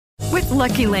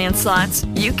Lucky Land Slots,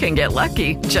 you can get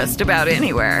lucky just about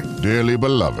anywhere. Dearly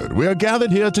beloved, we are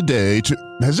gathered here today to...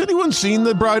 Has anyone seen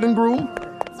the bride and groom?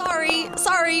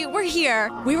 Sorry, we're here.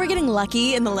 We were getting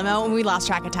lucky in the limo and we lost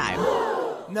track of time.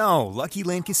 No, Lucky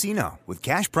Land Casino, with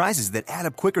cash prizes that add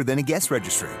up quicker than a guest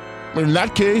registry. In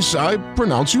that case, I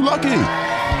pronounce you lucky.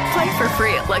 Play for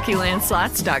free at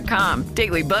LuckyLandSlots.com.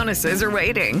 Daily bonuses are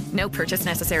waiting. No purchase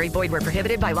necessary. Void where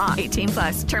prohibited by law.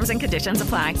 18+. Terms and conditions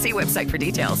apply. See website for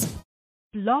details.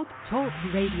 Blog Talk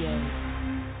Radio.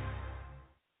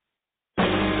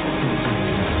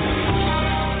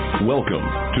 Welcome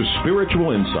to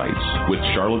Spiritual Insights with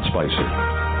Charlotte Spicer.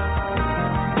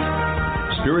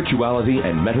 Spirituality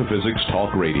and Metaphysics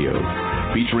Talk Radio,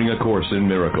 featuring a course in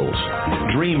miracles,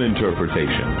 dream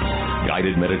interpretation,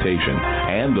 guided meditation,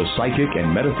 and the psychic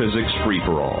and metaphysics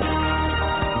free-for-all.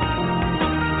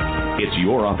 It's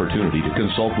your opportunity to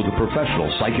consult with a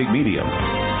professional psychic medium,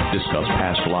 discuss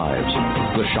past lives,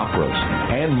 the chakras,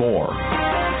 and more.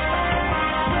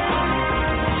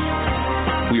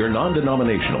 We are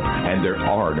non-denominational, and there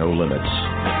are no limits.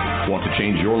 Want to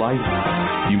change your life?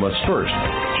 You must first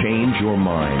change your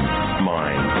mind.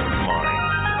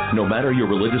 No matter your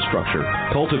religious structure,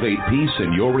 cultivate peace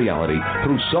in your reality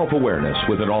through self-awareness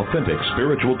with an authentic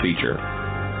spiritual teacher.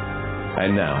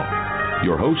 And now,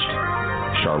 your host,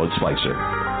 Charlotte Spicer.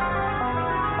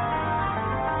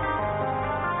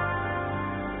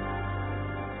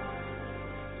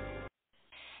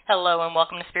 Hello and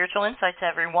welcome to Spiritual Insights,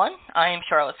 everyone. I am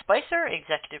Charlotte Spicer,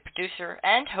 executive producer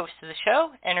and host of the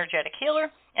show, energetic healer,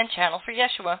 and channel for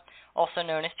Yeshua, also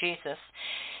known as Jesus.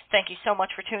 Thank you so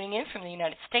much for tuning in from the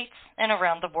United States and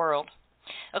around the world.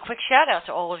 A quick shout out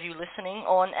to all of you listening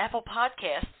on Apple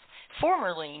Podcasts,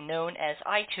 formerly known as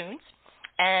iTunes,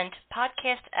 and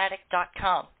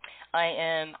podcastaddict.com. I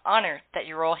am honored that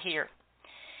you're all here.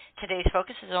 Today's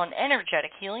focus is on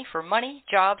energetic healing for money,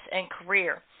 jobs, and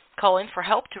career. Call in for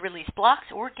help to release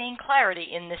blocks or gain clarity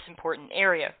in this important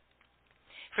area.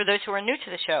 For those who are new to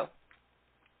the show,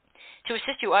 to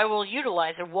assist you, I will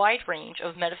utilize a wide range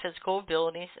of metaphysical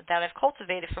abilities that I've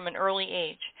cultivated from an early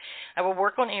age. I will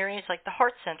work on areas like the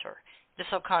heart center, the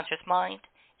subconscious mind,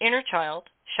 inner child,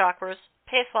 chakras,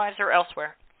 past lives, or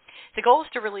elsewhere. The goal is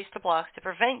to release the blocks to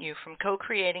prevent you from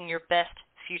co-creating your best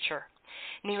future.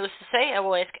 Needless to say, I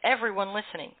will ask everyone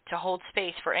listening to hold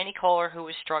space for any caller who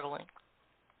is struggling.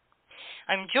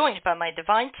 I'm joined by my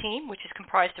divine team, which is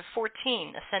comprised of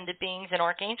 14 ascended beings and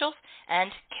archangels,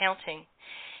 and counting.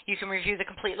 You can review the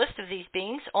complete list of these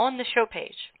beings on the show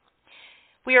page.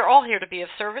 We are all here to be of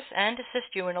service and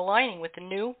assist you in aligning with the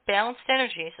new, balanced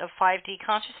energies of 5D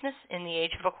consciousness in the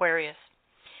age of Aquarius.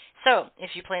 So,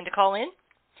 if you plan to call in,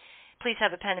 please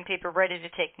have a pen and paper ready to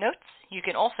take notes. You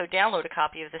can also download a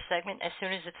copy of this segment as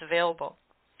soon as it's available.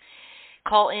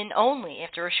 Call in only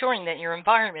after assuring that your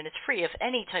environment is free of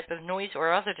any type of noise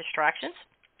or other distractions.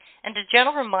 And a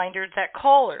gentle reminder that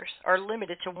callers are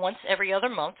limited to once every other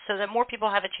month so that more people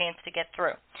have a chance to get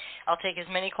through. I'll take as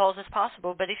many calls as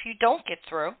possible, but if you don't get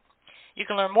through, you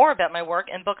can learn more about my work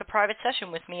and book a private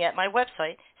session with me at my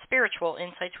website,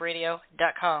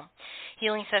 spiritualinsightsradio.com.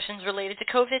 Healing sessions related to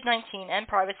COVID-19 and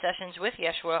private sessions with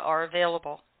Yeshua are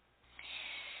available.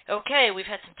 Okay, we've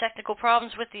had some technical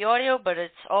problems with the audio, but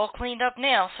it's all cleaned up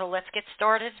now, so let's get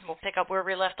started. We'll pick up where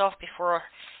we left off before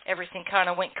everything kind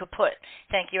of went kaput.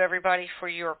 Thank you, everybody, for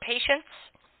your patience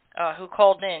who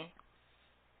called in.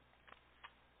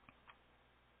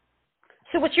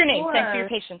 So what's your name? Sure. Thanks for your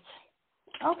patience.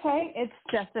 Okay, it's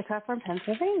Jessica from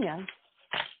Pennsylvania.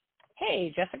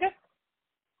 Hey, Jessica.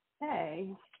 Hey.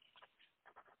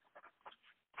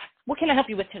 What can I help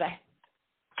you with today?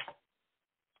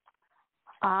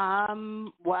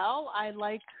 Well, I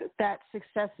like that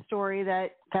success story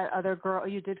that other girl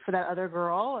you did for that other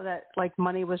girl, that like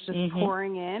money was just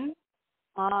pouring in.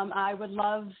 I would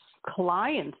love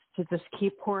clients to just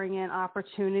keep pouring in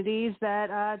opportunities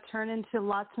that turn into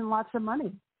lots and lots of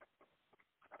money.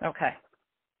 Okay.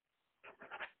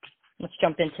 Let's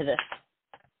jump into this.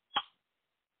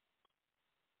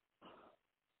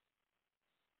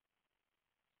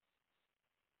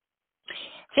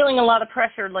 Feeling a lot of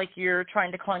pressure, like you're trying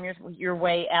to climb your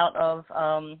way out of,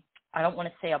 I don't want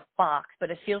to say a box, but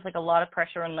it feels like a lot of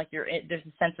pressure and like there's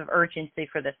a sense of urgency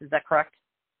for this. Is that correct?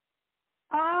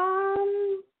 I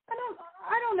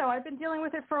don't know. I've been dealing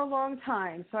with it for a long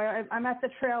time, so I'm at the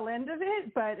tail end of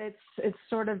it, but it's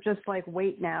sort of just like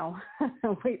wait now,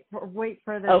 wait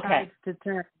for the tides to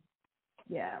turn.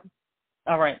 Yeah.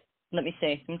 All right. Let me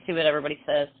see what everybody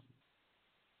says.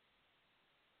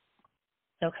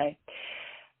 Okay.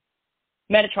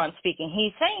 Metatron speaking.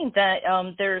 He's saying that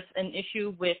there's an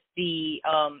issue with the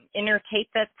inner tape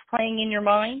that's playing in your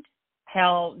mind.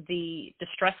 how the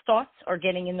stress thoughts are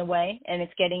getting in the way, and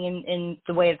it's getting in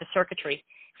the way of the circuitry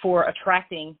for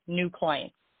attracting new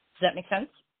clients. Does that make sense?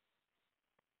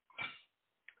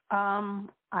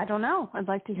 I don't know. I'd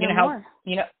like to hear more.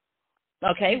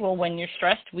 Okay, well, when you're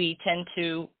stressed, we tend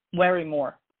to worry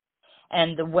more.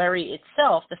 And the worry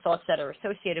itself, the thoughts that are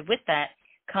associated with that,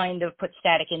 kind of put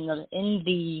static in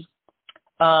the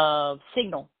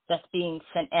signal that's being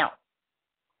sent out.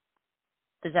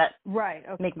 Does that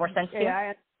make more sense to you? Yeah, I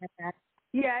understand that.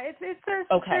 Yeah,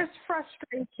 there's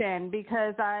frustration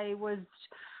because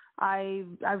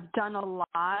I've done a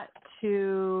lot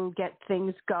to get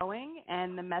things going,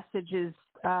 and the message is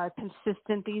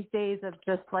consistent these days of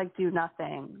just like do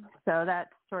nothing. So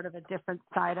that's sort of a different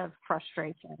side of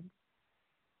frustration.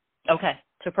 Okay,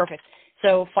 so perfect.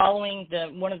 So following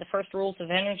one of the first rules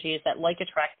of energy is that like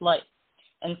attracts like.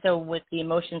 And so with the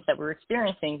emotions that we're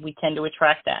experiencing, we tend to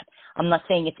attract that. I'm not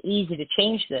saying it's easy to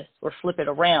change this or flip it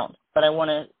around, but I want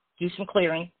to do some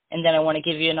clearing, and then I want to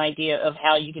give you an idea of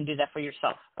how you can do that for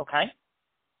yourself, okay?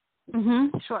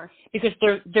 Sure. Because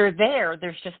they're there.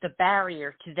 There's just a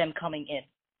barrier to them coming in.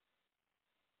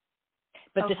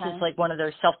 But this is like one of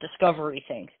those self-discovery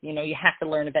things. You have to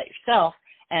learn about yourself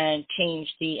and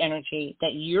change the energy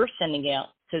that you're sending out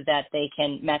so that they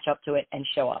can match up to it and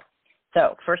show up.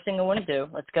 So first thing I want to do,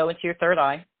 let's go into your third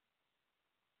eye.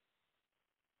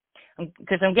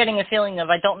 Because I'm getting a feeling of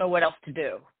I don't know what else to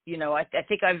do. I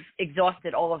think I've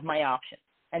exhausted all of my options.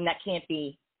 And that can't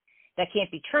be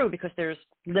true because there's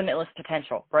limitless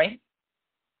potential, right?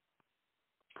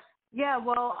 Yeah,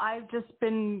 well, I've just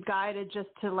been guided just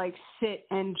to like sit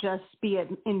and just be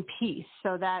in peace.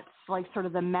 So that's like sort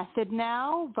of the method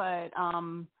now, but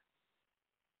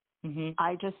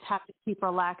I just have to keep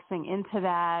relaxing into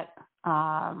that,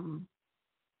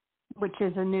 which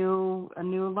is a new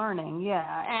learning.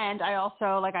 Yeah. And I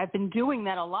also I've been doing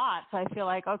that a lot. So I feel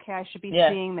like, okay, I should be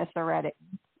seeing this already,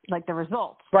 like the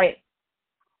results. Right.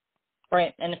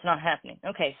 And it's not happening.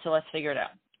 Okay. So let's figure it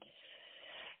out.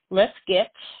 Let's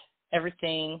get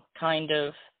everything kind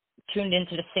of tuned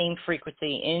into the same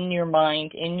frequency in your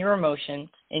mind, in your emotions,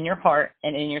 in your heart,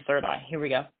 and in your third eye. Here we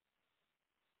go.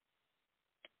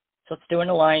 So let's do an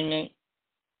alignment.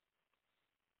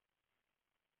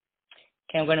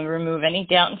 Okay, I'm going to remove any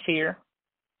doubt and fear,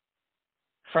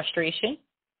 frustration,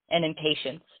 and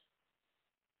impatience.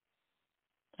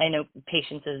 I know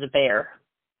patience is a bear.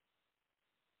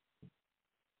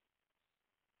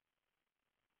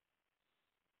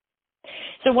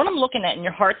 So what I'm looking at in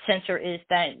your heart sensor is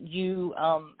that you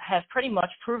have pretty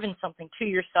much proven something to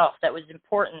yourself that was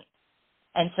important.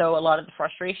 And so a lot of the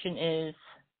frustration is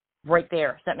right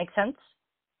there. Does that make sense?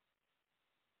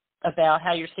 About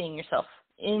how you're seeing yourself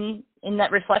in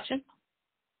that reflection?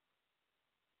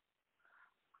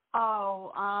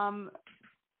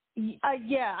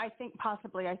 Yeah, I think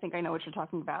possibly. I think I know what you're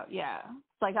talking about. Yeah.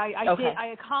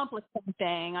 I accomplished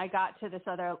something. I got to this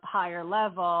other higher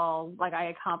level. I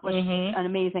accomplished an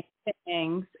amazing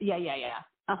thing. Yeah.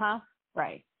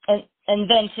 Right. And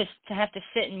then to have to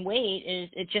sit and wait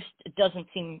it doesn't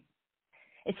seem.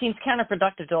 It seems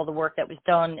counterproductive to all the work that was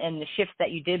done and the shifts that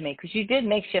you did make, because you did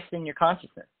make shifts in your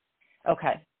consciousness.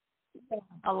 Okay.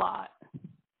 A lot.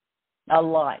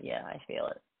 Yeah, I feel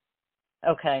it.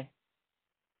 Okay.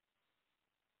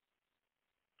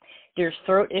 There's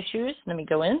throat issues. Let me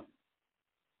go in.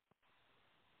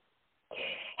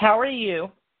 How are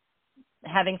you,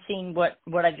 having seen what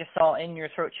I just saw in your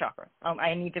throat chakra?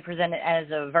 I need to present it as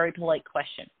a very polite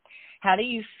question. How do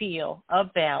you feel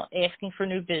about asking for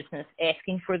new business,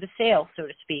 asking for the sale, so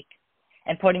to speak,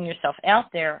 and putting yourself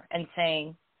out there and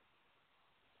saying,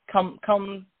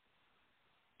 come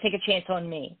take a chance on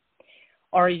me?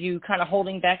 Are you kind of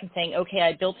holding back and saying, okay,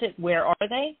 I built it, where are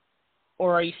they?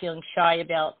 Or are you feeling shy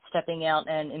about stepping out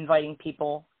and inviting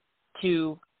people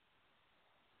to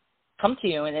come to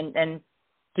you and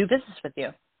do business with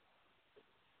you?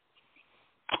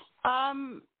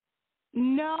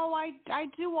 No, I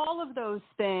do all of those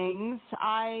things.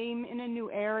 I'm in a new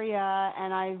area,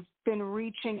 and I've been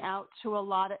reaching out to a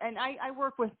lot of, and I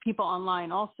work with people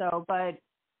online also, but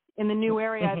in the new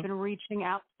area, I've been reaching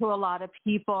out to a lot of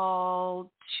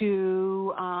people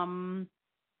to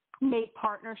make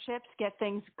partnerships, get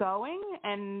things going,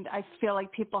 and I feel like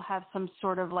people have some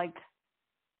sort of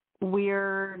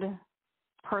weird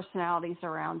personalities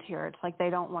around here. It's like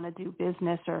they don't want to do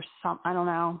business or I don't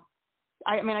know.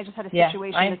 I just had a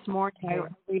situation this morning. I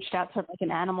reached out to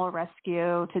an animal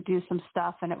rescue to do some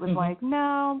stuff, and it was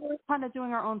no, we're kind of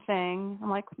doing our own thing. I'm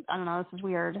like, I don't know, this is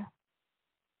weird.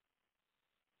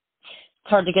 It's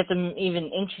hard to get them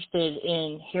even interested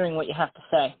in hearing what you have to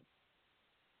say.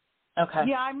 Okay.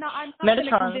 Yeah, I'm not going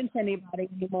to convince anybody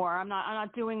anymore. I'm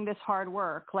not doing this hard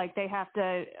work. Like, they have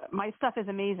to. My stuff is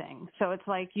amazing. So it's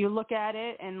like you look at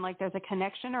it and like there's a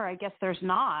connection, or I guess there's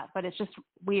not. But it's just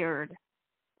weird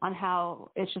on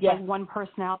how it's just like one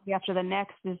personality after the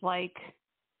next is like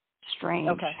strange.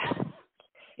 Okay.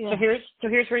 Yeah. So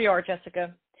here's where you are,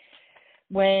 Jessica.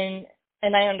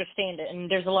 And I understand it,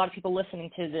 and there's a lot of people listening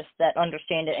to this that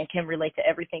understand it and can relate to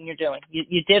everything you're doing.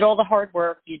 You did all the hard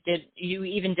work. You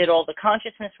even did all the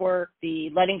consciousness work,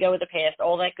 the letting go of the past,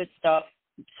 all that good stuff,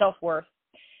 self-worth,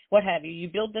 what have you. You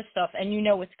build this stuff, and you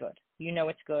know it's good. You know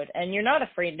it's good, and you're not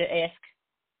afraid to ask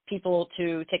people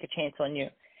to take a chance on you.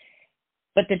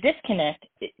 But the disconnect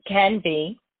can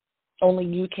be, only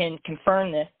you can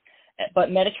confirm this, but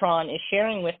Metatron is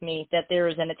sharing with me that there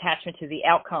is an attachment to the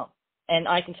outcome. And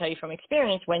I can tell you from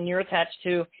experience, when you're attached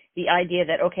to the idea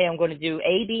that, okay, I'm going to do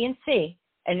A, B, and C,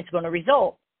 and it's going to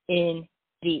result in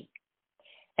D.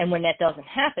 And when that doesn't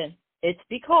happen, it's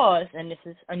because, and this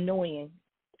is annoying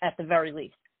at the very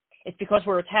least, it's because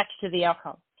we're attached to the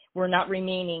outcome. We're not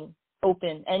remaining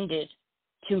open-ended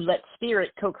to let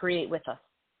spirit co-create with us.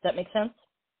 Does that make sense?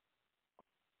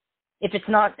 If it's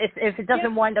not, if it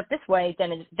doesn't wind up this way,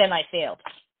 then I failed.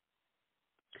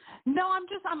 No,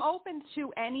 I'm open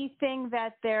to anything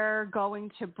that they're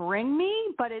going to bring me,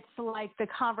 but it's like the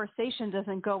conversation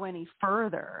doesn't go any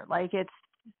further. Like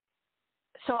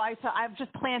so I'm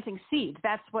just planting seeds.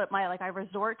 That's what I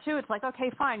resort to. It's like,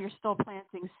 okay, fine, you're still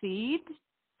planting seeds,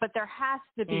 but there has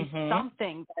to be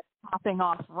something that's popping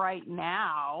off right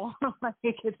now. Like,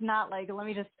 it's not like, let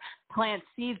me just plant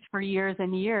seeds for years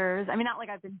and years. I mean, not like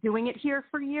I've been doing it here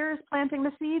for years, planting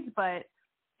the seeds, but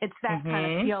it's that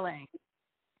kind of feeling.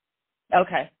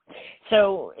 Okay.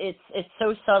 So it's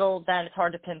so subtle that it's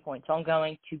hard to pinpoint. So I'm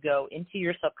going to go into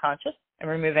your subconscious and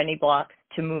remove any blocks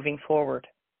to moving forward.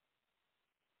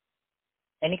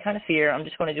 Any kind of fear, I'm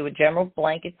just going to do a general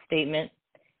blanket statement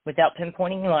without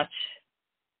pinpointing much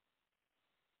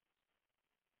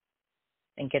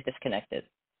and get disconnected.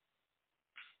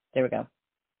 There we go.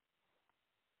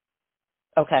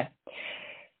 Okay.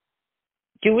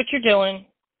 Do what you're doing,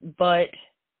 but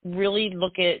really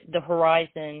look at the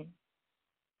horizon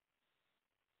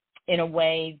in a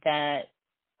way that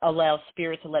allows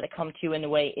spirit to let it come to you in the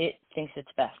way it thinks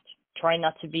it's best. Try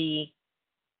not to be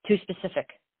too specific.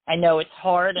 I know it's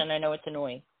hard and I know it's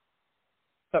annoying,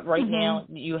 but right now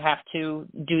you have to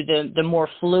do the more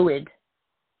fluid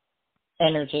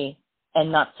energy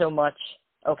and not so much,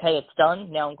 okay, it's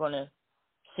done, now I'm going to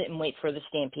sit and wait for the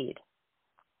stampede.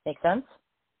 Make sense?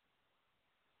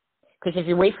 Because if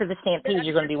you wait for the stampede,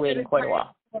 you're going to be waiting quite a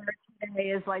while. Today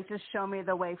is like, just show me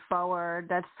the way forward.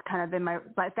 That's kind of been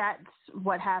but that's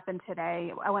what happened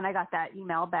today. When I got that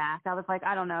email back, I was like,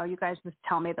 I don't know, you guys just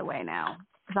tell me the way now,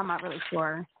 because I'm not really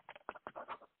sure.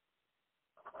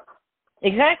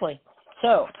 Exactly.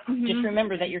 So just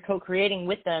remember that you're co-creating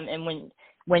with them, and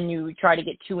when you try to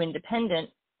get too independent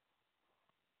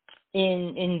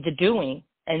in the doing,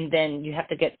 and then you have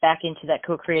to get back into that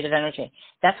co-creative energy,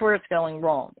 that's where it's going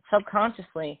wrong.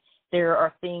 Subconsciously, there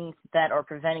are things that are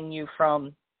preventing you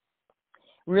from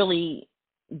really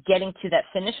getting to that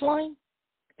finish line,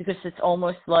 because it's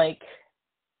almost like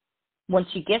once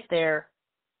you get there,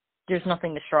 there's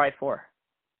nothing to strive for.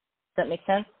 Does that make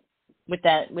sense? With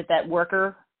that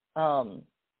worker, some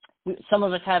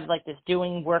of us have like this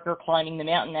doing worker climbing the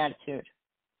mountain attitude,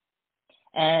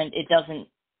 and it doesn't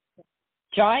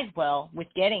jive well with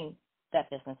getting that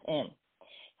business in.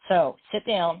 So sit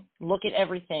down, look at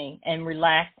everything, and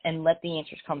relax, and let the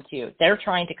answers come to you. They're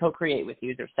trying to co-create with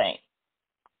you, they're saying.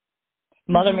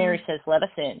 Mother Mary says, let us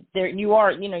in. There you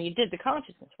are, you did the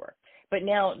consciousness work, but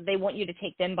now they want you to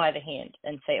take them by the hand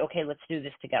and say, okay, let's do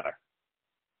this together.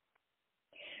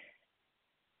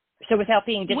 So without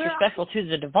being disrespectful to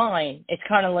the divine, it's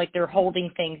kind of like they're holding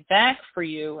things back for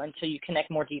you until you connect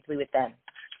more deeply with them.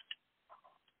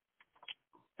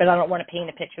 But I don't want to paint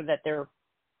a picture that they're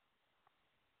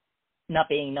not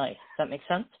being nice. Does that make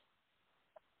sense?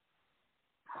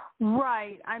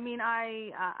 Right. I mean,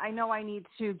 I know I need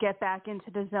to get back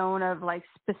into the zone of like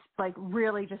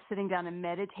really just sitting down and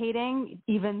meditating,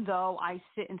 even though I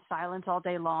sit in silence all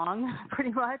day long,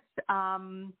 pretty much.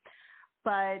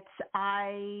 But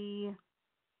I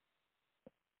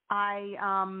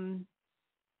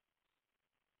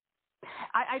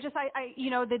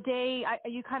the day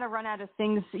you kind of run out of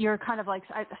things. You're kind of like,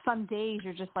 some days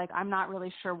you're just like, I'm not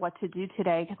really sure what to do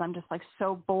today, because I'm just like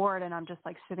so bored, and I'm just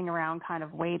like sitting around kind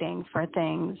of waiting for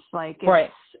things. Like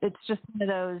it's just one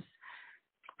of those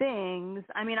things.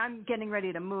 I mean, I'm getting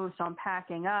ready to move, so I'm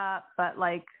packing up, but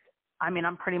like, I mean,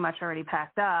 I'm pretty much already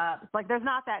packed up. It's like there's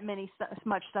not that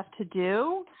much stuff to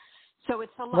do. So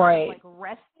it's a lot right. of like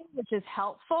resting, which is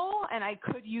helpful, and I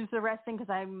could use the resting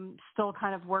because I'm still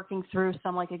kind of working through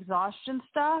some like exhaustion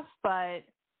stuff, but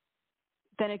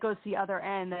then it goes to the other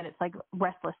end that it's like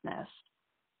restlessness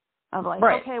of like,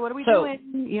 right. okay, what are we so,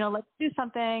 doing? Let's do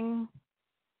something.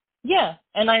 Yeah,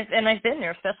 and I've been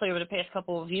there, especially over the past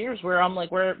couple of years, where I'm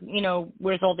like,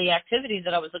 where's all the activities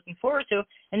that I was looking forward to?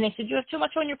 And they said, you have too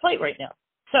much on your plate right now.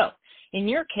 So in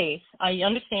your case, I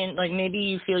understand, like, maybe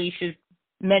you feel you should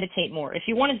meditate more. If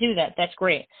you want to do that, that's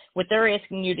great. What they're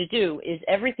asking you to do is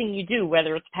everything you do,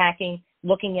 whether it's packing,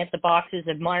 looking at the boxes,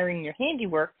 admiring your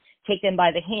handiwork, take them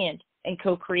by the hand and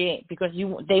co-create, because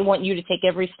they want you to take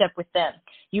every step with them.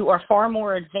 You are far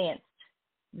more advanced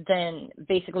than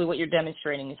basically what you're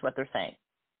demonstrating, is what they're saying.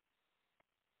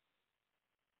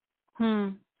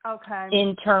 Okay.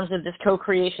 In terms of this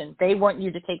co-creation, they want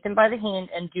you to take them by the hand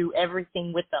and do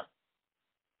everything with them.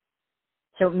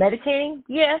 So meditating,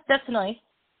 yeah, that's nice.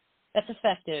 That's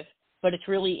effective. But it's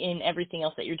really in everything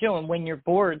else that you're doing. When you're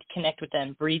bored, connect with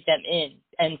them, breathe them in,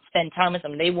 and spend time with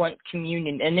them. They want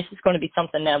communion. And this is going to be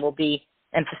something that will be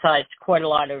emphasized quite a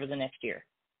lot over the next year.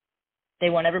 They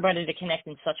want everybody to connect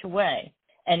in such a way.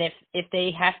 And if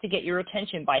they have to get your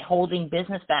attention by holding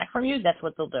business back from you, that's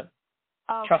what they'll do.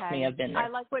 Okay. Trust me, I've been there. I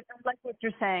like what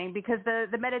you're saying, because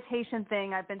the meditation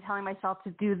thing, I've been telling myself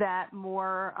to do that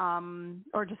more,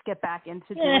 or just get back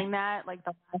into doing that. Like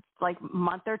the last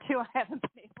month or two, I haven't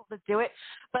been able to do it.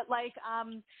 But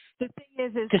the thing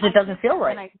is because it doesn't feel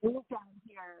right.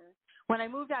 When I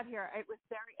moved out here, it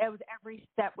was every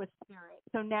step with spirit.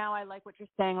 So now I like what you're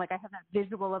saying. Like I have that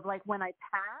visual of like when I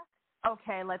pack,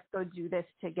 okay, let's go do this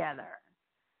together.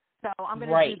 So I'm going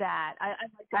to do that.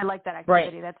 I like that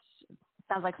activity. Right.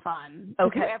 Sounds like fun.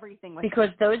 Okay. Do everything with because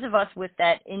those of us with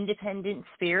that independent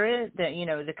spirit, that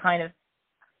the kind of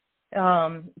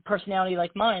personality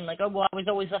like mine, like, oh well, I was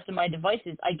always left to my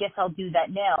devices. I guess I'll do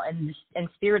that now. And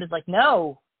spirit is like,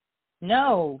 no,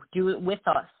 do it with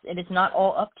us. It is not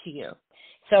all up to you.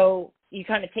 So you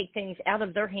kind of take things out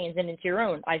of their hands and into your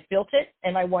own. I've built it,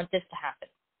 and I want this to happen.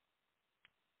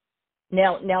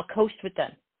 Now coast with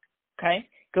them. Okay,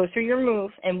 go through your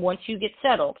move, and once you get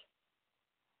settled,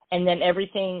 and then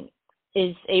everything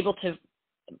is able to,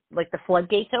 like the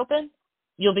floodgates open,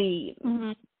 you'll be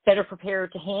better prepared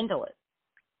to handle it.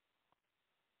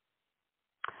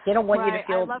 They don't want you to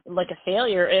feel like a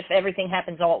failure if everything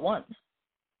happens all at once.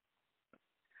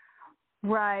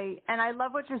 Right. And I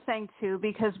love what you're saying, too,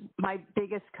 because my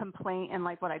biggest complaint and,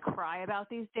 like, what I cry about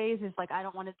these days is, like, I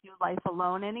don't want to do life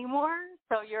alone anymore.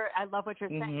 So I love what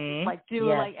you're saying. Like, do,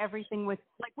 like, everything with,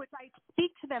 like, which I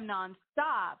speak to them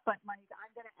nonstop, but, like, I'm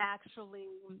going to actually,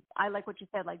 I like what you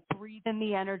said, like, breathe in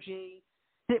the energy,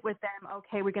 sit with them.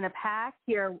 Okay, we're going to pack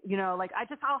here, like,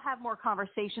 I'll have more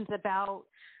conversations about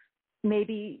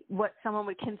maybe what someone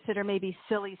would consider maybe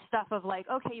silly stuff of like,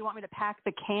 okay, you want me to pack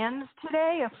the cans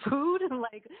today of food? And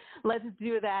like, let's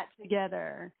do that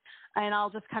together. And I'll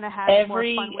just kind of have more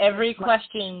fun with every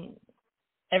question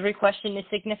is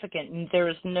significant. There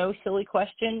is no silly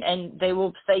question, and they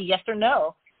will say yes or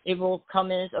no. It will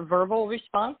come as a verbal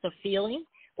response, a feeling,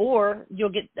 or you'll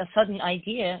get a sudden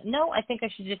idea. No, I think I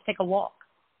should just take a walk.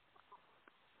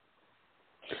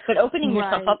 But opening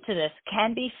yourself up to this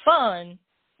can be fun,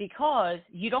 because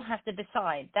you don't have to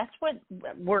decide. That's what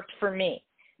worked for me.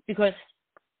 Because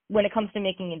when it comes to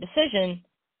making a decision,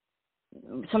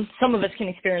 some of us can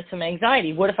experience some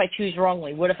anxiety. What if I choose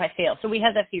wrongly? What if I fail? So we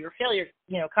have that fear of failure,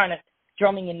 kind of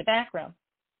drumming in the background.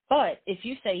 But if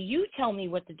you say, you tell me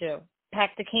what to do,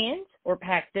 pack the cans or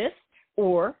pack this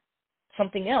or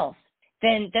something else,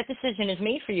 then that decision is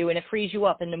made for you and it frees you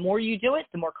up. And the more you do it,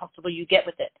 the more comfortable you get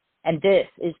with it. And this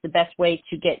is the best way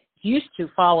to get used to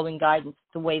following guidance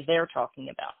the way they're talking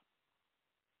about.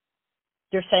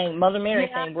 They're saying, Mother Mary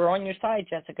saying, we're on your side,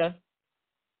 Jessica.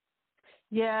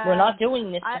 Yeah. We're not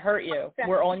doing this to hurt you.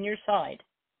 We're on your side.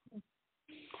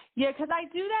 Yeah, because I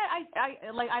do that.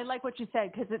 I like what you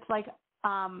said, because it's like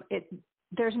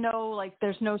there's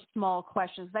no small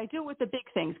questions. I do it with the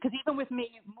big things, because even with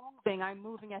me I'm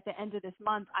moving at the end of this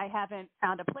month. I haven't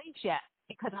found a place yet,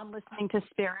 because I'm listening to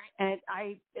spirit, and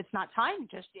it's not time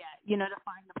just yet, to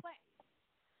find the place.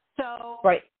 So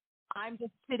I'm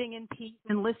just sitting in peace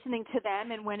and listening to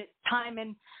them, and when it's time,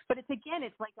 but it's like,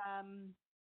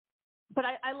 but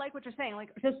I like what you're saying, like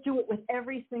just do it with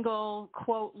every single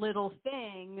quote little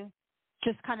thing,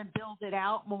 just kind of build it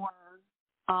out more,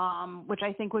 which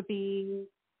I think would be,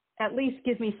 at least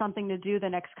give me something to do the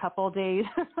next couple of days.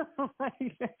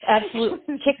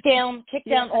 Absolutely. Kick down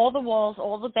all the walls,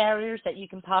 all the barriers that you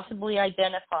can possibly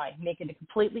identify. Make it a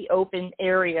completely open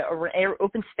area or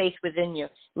open space within you.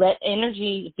 Let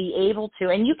energy be able to,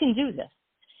 and you can do this.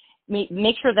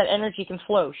 Make sure that energy can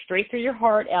flow straight through your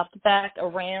heart, out the back,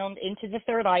 around, into the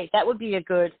third eye. That would be a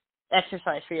good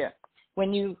exercise for you.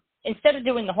 When you, instead of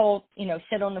doing the whole,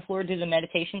 sit on the floor, do the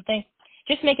meditation thing,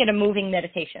 just make it a moving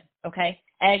meditation, okay?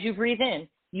 As you breathe in,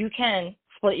 you can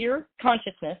split your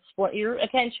consciousness, split your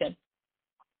attention,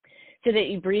 so that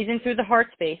you breathe in through the heart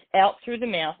space, out through the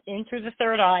mouth, in through the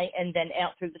third eye, and then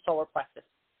out through the solar plexus.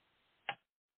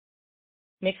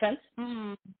 Make sense?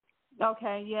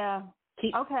 Okay, yeah.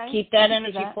 Keep that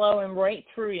energy flowing right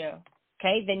through you.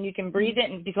 Okay, then you can breathe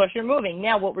in because you're moving.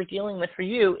 Now what we're dealing with for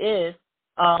you is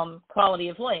quality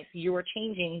of life. You are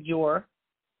changing your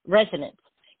residence.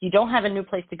 You don't have a new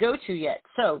place to go to yet.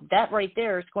 So that right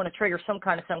there is going to trigger some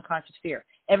kind of subconscious fear.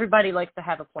 Everybody likes to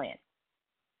have a plan.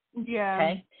 Yeah.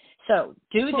 Okay, so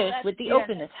do this with the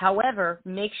openness. However,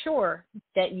 make sure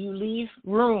that you leave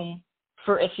room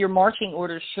for if your marching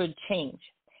orders should change.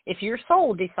 If your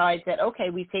soul decides that, okay,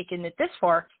 we've taken it this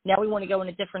far, now we want to go in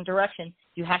a different direction,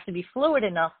 you have to be fluid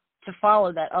enough to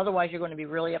follow that. Otherwise, you're going to be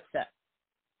really upset.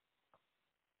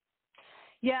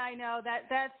 Yeah, I know.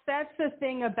 That's the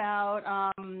thing about,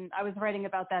 I was writing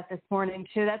about that this morning,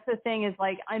 too. That's the thing is,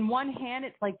 like, on one hand,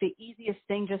 it's, like, the easiest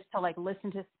thing just to, like,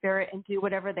 listen to spirit and do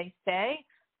whatever they say.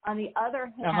 On the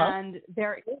other hand,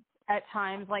 there is at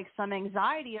times, like, some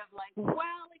anxiety of, like,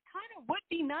 well, it kind of would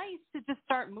be nice to just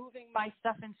start moving my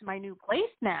stuff into my new place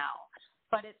now.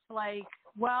 But it's like,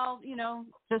 well,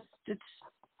 it's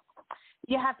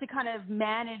you have to kind of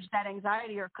manage that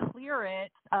anxiety or clear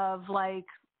it of, like,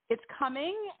 it's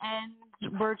coming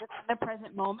and we're just in the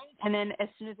present moment. And then as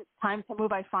soon as it's time to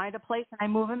move, I find a place and I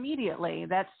move immediately.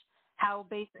 That's how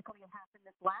basically it happened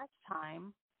this last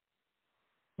time.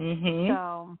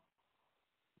 So.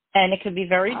 And it could be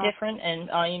very different, and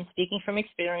I am speaking from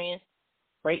experience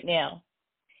right now.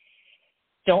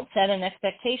 Don't set an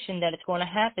expectation that it's going to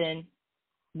happen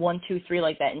 1, 2, 3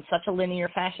 like that in such a linear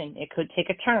fashion. It could take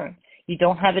a turn. You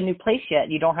don't have a new place yet.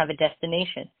 You don't have a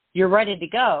destination. You're ready to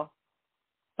go,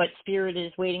 but Spirit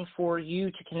is waiting for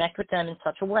you to connect with them in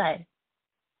such a way.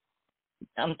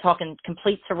 I'm talking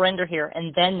complete surrender here,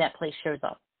 and then that place shows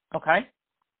up, okay?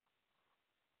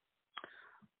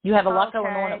 You have a lot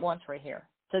going on at once right here.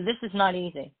 So this is not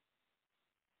easy.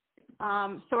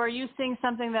 So are you seeing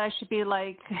something that I should be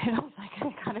like, like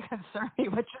it kind of concerns me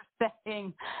what you're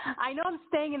saying. I know I'm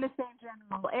staying in the same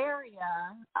general area,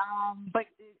 but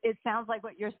it sounds like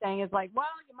what you're saying is like, well,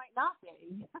 you might not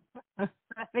be.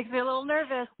 That makes me a little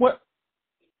nervous. Well,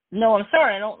 no, I'm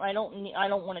sorry. I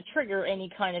don't want to trigger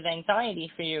any kind of anxiety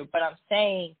for you, but I'm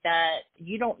saying that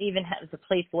you don't even have the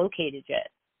place located yet.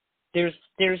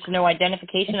 There's no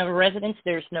identification of a residence.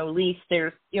 There's no lease.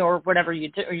 There's or whatever you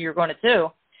do or you're going to do.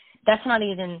 That's not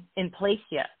even in place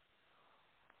yet.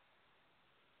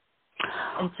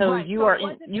 And so you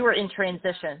are in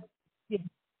transition.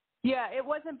 Yeah, it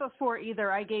wasn't before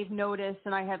either. I gave notice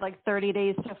and I had like 30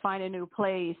 days to find a new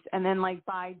place, and then like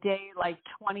by day like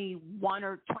 21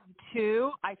 or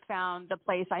 22, I found the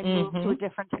place. I moved to a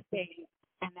different state,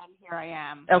 and then here I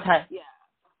am. Okay. Yeah.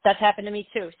 That's happened to me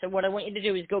too. So what I want you to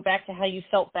do is go back to how you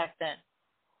felt back then.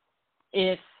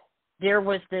 If there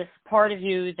was this part of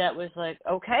you that was like,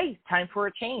 okay, time for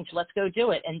a change, let's go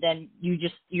do it. And then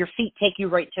your feet take you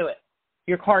right to it.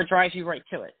 Your car drives you right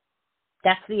to it.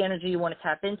 That's the energy you want to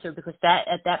tap into, because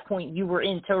at that point you were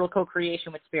in total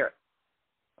co-creation with Spirit.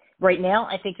 Right now,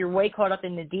 I think you're way caught up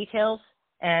in the details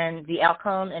and the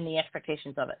outcome and the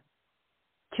expectations of it.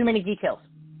 Too many details.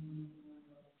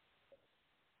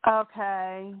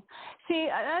 Okay. See,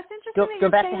 that's interesting. Go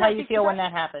back to how you feel when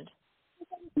that happened.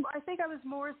 I think I was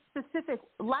more specific.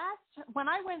 When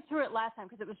I went through it last time,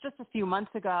 because it was just a few months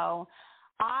ago,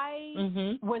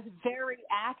 I was very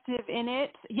active in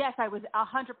it. Yes, I was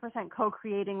 100%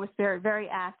 co-creating with Spirit, very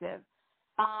active,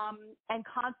 and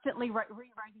constantly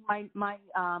rewriting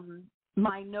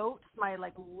my notes, my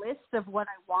like list of what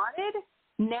I wanted.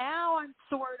 Now I'm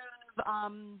sort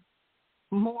of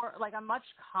more like I'm much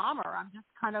calmer. I'm just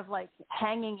kind of like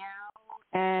hanging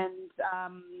out, and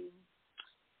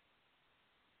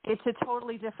it's a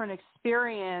totally different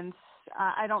experience.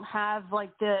 I don't have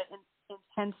like the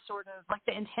intense sort of like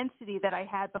the intensity that I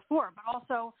had before, but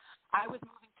also I was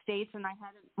moving states and I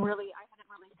hadn't really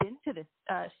been to this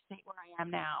state where I am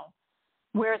now.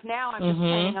 Whereas now I'm just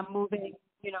saying I'm moving,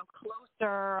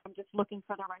 closer. I'm just looking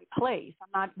for the right place.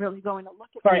 I'm not really going to look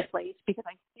at the place because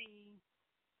I see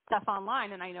stuff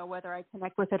online and I know whether I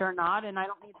connect with it or not, and I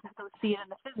don't need to go see it in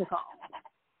the physical.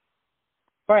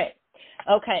 Right.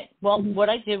 Okay. Well, what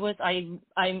I did was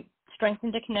I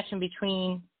strengthened the connection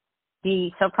between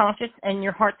the subconscious and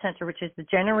your heart center, which is the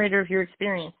generator of your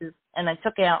experiences, and I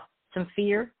took out some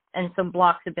fear and some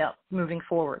blocks about moving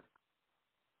forward.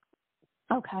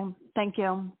 Okay. Thank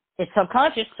you. It's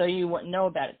subconscious, so you wouldn't know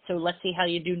about it. So let's see how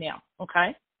you do now,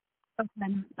 okay?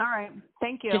 Okay. All right.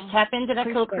 Thank you. Just tap into that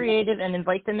co-creative and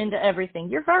invite them into everything.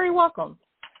 You're very welcome.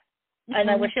 And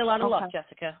I wish you a lot of luck,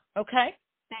 Jessica. Okay?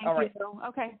 Thank you.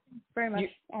 Okay. Very much.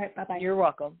 All right. Bye-bye. You're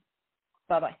welcome.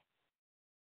 Bye-bye.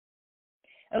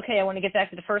 Okay, I want to get back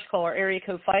to the first caller, area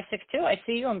code 562. I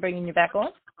see you. I'm bringing you back on.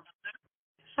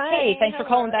 Hi. Hey, thanks for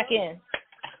calling back in.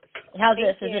 How's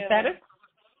this? Is this better?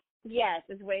 Yes,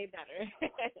 it's way better.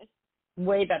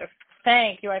 Way better.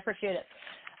 Thank you. I appreciate it.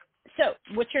 So,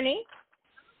 what's your name?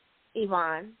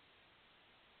 Yvonne.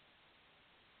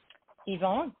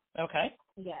 Yvonne. Okay.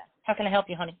 Yes. How can I help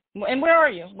you, honey? And where are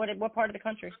you? What part of the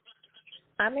country?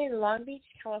 I'm in Long Beach,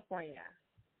 California.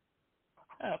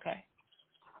 Okay.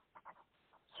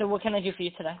 So what can I do for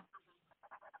you today?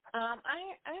 I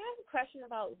have a question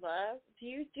about love. Do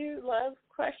you do love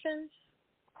questions?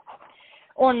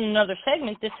 On another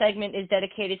segment, this segment is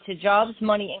dedicated to jobs,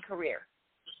 money, and career.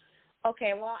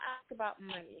 Okay, well, I'll ask about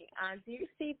money. Do you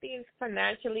see things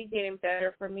financially getting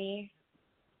better for me?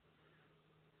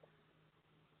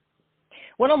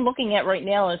 What I'm looking at right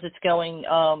now is it's going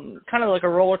kind of like a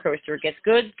roller coaster. It gets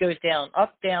good, goes down,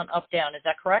 up, down, up, down. Is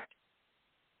that correct?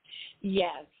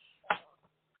 Yes.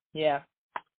 Yeah.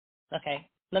 Okay.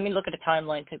 Let me look at a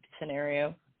timeline type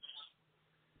scenario.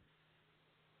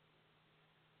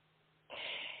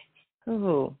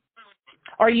 Ooh.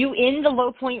 Are you in the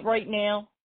low point right now?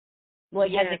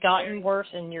 Like, yes, has it gotten worse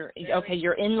and you're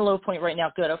in the low point right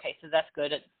now? Good. Okay, so that's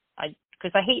good.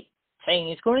 Because I hate saying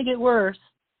it's going to get worse.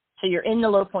 So you're in the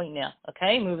low point now.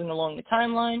 Okay, moving along the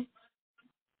timeline.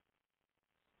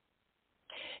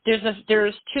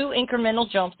 There's two incremental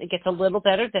jumps. It gets a little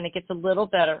better, then it gets a little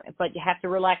better, but you have to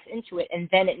relax into it, and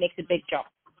then it makes a big jump.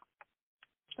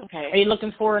 Okay. Are you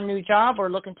looking for a new job or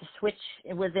looking to switch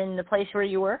within the place where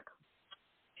you work?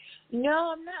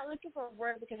 No, I'm not looking for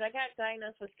work because I got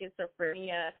diagnosed with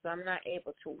schizophrenia, so I'm not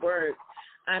able to work.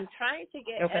 I'm trying to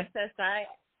get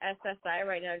SSI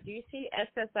right now. Do you see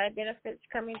SSI benefits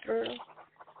coming through?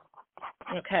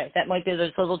 Okay, that might be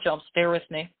those little jumps. Bear with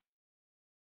me.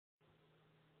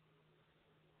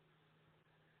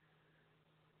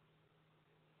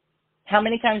 How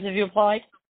many times have you applied?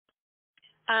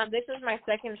 This is my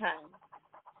second time.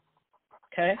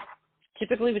 Okay.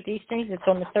 Typically with these things, it's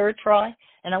on the third try.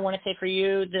 And I want to say for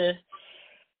you,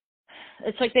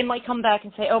 it's like they might come back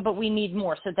and say, oh, but we need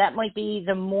more. So that might be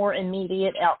the more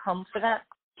immediate outcome for that.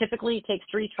 Typically it takes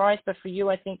 3 tries, but for you,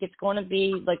 I think it's going to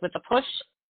be like with a push,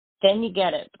 then you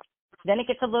get it. Then it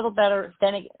gets a little better.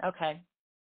 Okay.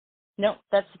 No,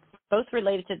 that's both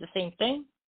related to the same thing.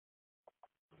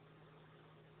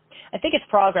 I think it's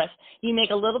progress. You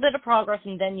make a little bit of progress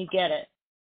and then you get it.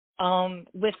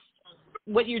 With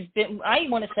what I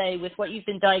want to say with what you've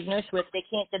been diagnosed with, they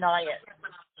can't deny it.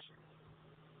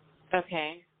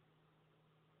 Okay.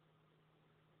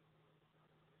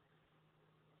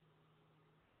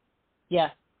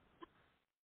 Yeah.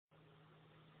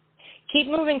 Keep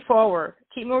moving forward,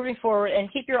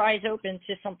 and keep your eyes open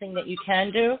to something that you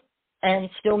can do and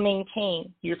still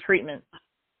maintain your treatment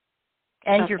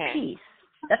and your peace.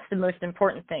 That's the most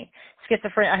important thing.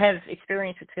 Schizophrenia. I have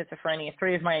experience with schizophrenia.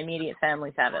 3 of my immediate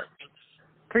families have it.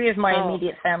 3 of my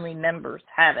immediate family members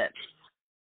have it.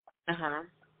 Uh-huh.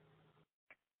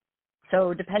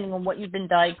 So depending on what you've been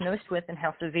diagnosed with and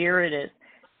how severe it is,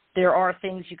 there are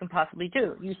things you can possibly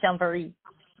do. You sound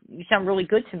really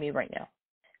good to me right now.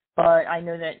 But I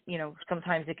know that,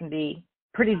 sometimes it can be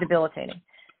pretty debilitating.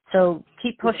 So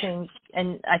keep pushing,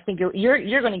 and I think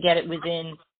you're going to get it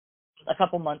within a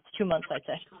couple months, 2 months, I'd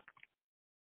say.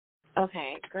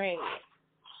 Okay, great.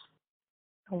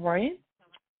 All right.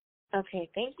 Okay,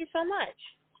 thank you so much.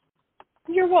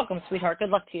 You're welcome, sweetheart. Good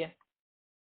luck to you.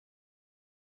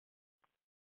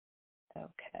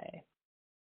 Okay.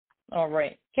 All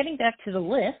right. Getting back to the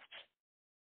list,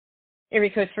 area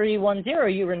code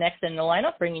 310, you were next in the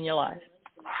lineup, bringing you live.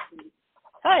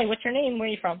 Hi, what's your name? Where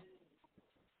are you from?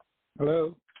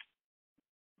 Hello.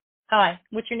 Hi,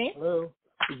 what's your name? Hello.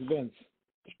 It's Vince.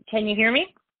 Can you hear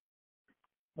me?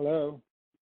 Hello.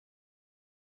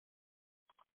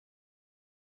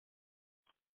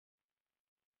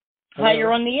 Hello? Hi,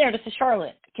 you're on the air. This is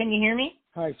Charlotte. Can you hear me?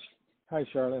 Hi,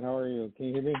 Charlotte. How are you? Can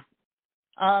you hear me?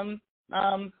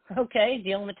 Okay,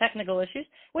 dealing with technical issues.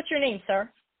 What's your name, sir?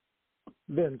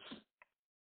 Vince.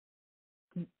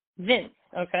 Vince.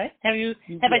 Okay.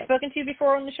 Have I spoken to you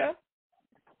before on the show?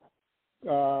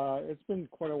 It's been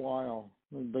quite a while,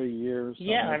 about a year or so.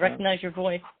 Yeah, I recognize your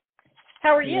voice.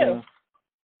 How are you?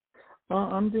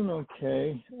 I'm doing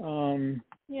okay.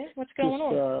 Yeah, what's going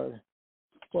on?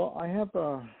 Well, I have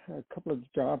a couple of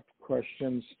job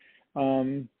questions.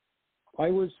 I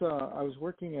was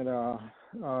working at a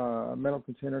metal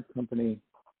container company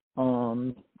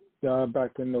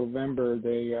back in November.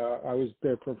 I was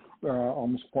there for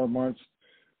almost 4 months,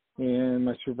 and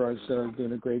my supervisor said I was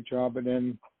doing a great job. And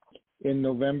then in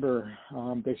November,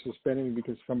 they suspended me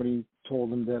because somebody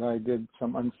told them that I did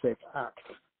some unsafe act.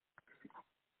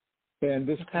 And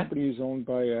this company is owned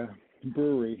by a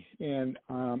brewery. And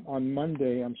on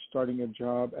Monday, I'm starting a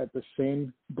job at the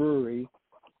same brewery.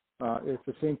 It's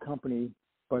the same company,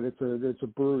 but it's a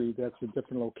brewery that's a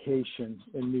different location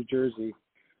in New Jersey.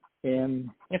 And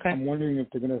I'm wondering if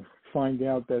they're going to find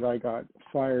out that I got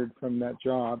fired from that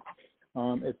job,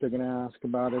 if they're going to ask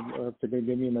about it, or if they're going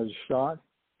to give me another shot.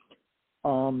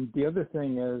 The other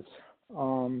thing is,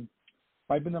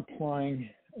 I've been applying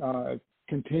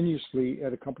continuously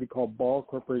at a company called Ball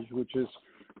Corporation, which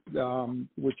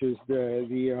is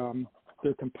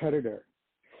their competitor,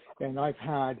 and I've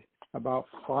had about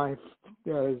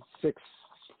 6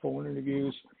 phone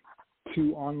interviews,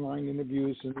 2 online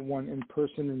interviews, and 1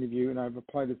 in-person interview, and I've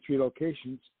applied to 3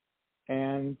 locations,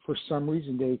 and for some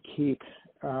reason they keep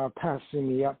passing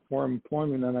me up for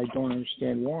employment, and I don't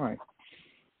understand why.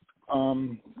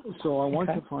 So I want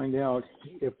to find out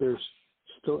if there's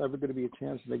still ever going to be a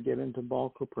chance that I get into Ball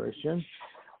Corporation,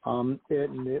 and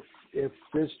if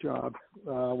this job,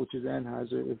 which is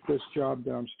Anheuser, if this job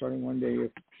that I'm starting one day,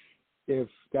 if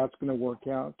that's going to work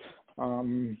out,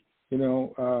 and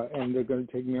they're going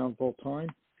to take me on full time.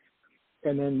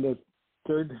 And then the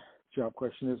third job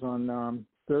question is on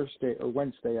Thursday or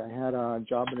Wednesday. I had a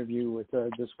job interview with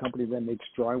this company that makes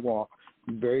drywall,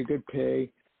 very good pay.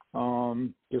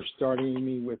 They're starting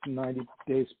me with 90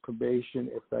 days probation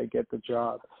if I get the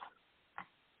job.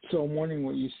 So I'm wondering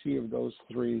what you see of those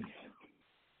 3.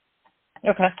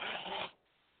 Okay.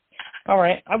 All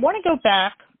right. I want to go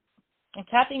back and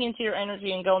tapping into your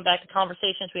energy and going back to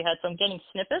conversations we had. So I'm getting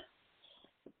snippets.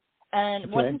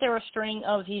 And wasn't there a string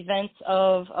of events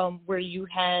of where you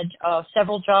had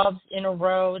several jobs in a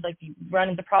row, like you ran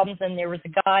into problems, and there was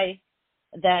a guy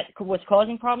that was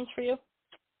causing problems for you?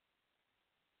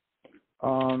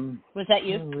 Was that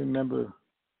you? I don't remember.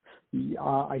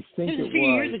 I think it was a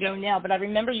few years ago now, but I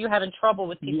remember you having trouble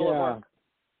with people at work.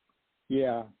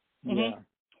 Yeah.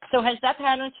 So has that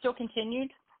pattern still continued?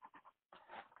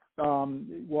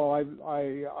 Well,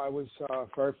 I was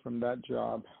fired from that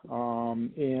job,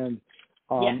 and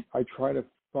I tried to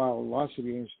file a lawsuit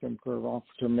against them for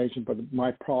wrongful termination, but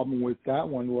my problem with that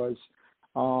one was,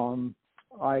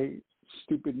 I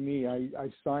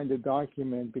signed a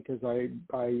document because I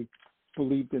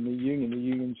believed in the union. The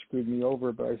union screwed me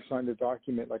over, but I signed a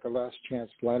document, like a last chance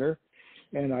letter.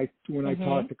 And when I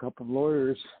talked to a couple of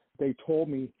lawyers, they told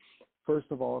me, first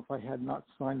of all, if I had not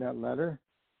signed that letter,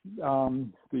 the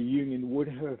union would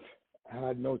have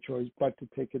had no choice but to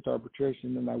take it to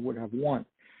arbitration, and I would have won.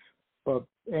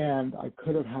 And I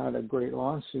could have had a great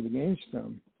lawsuit against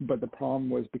them. But the problem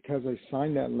was, because I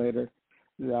signed that letter,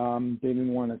 they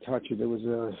didn't want to touch it. It was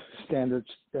a standard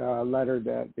letter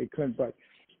that they couldn't. But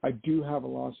I do have a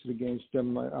lawsuit against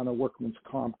them on a workman's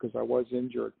comp because I was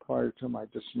injured prior to my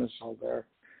dismissal there.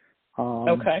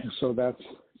 So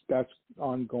that's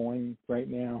ongoing right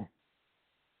now.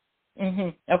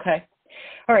 Okay.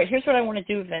 All right. Here's what I want to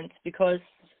do, Vince, because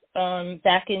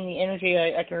back in the energy,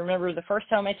 I can remember the first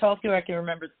time I talked to you. I can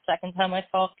remember the second time I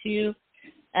talked to you.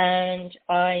 And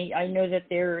I know that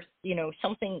there's,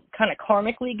 something kind of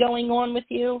karmically going on with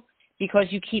you because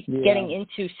you keep getting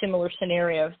into similar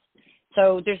scenarios.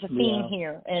 So there's a theme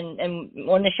here. And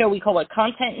on the show, we call it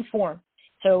content and form.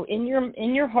 So in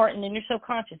your heart and in your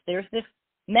subconscious, there's this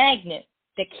magnet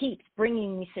that keeps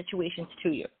bringing these situations to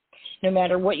you. No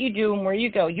matter what you do and where you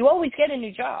go, you always get a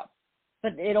new job,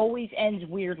 but it always ends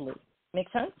weirdly. Make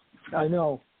sense? I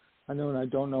know, and I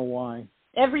don't know why.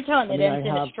 Every time it ends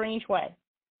in a strange way.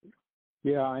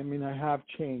 Yeah, I mean, I have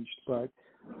changed, but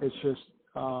it's just,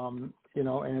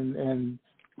 and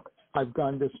I've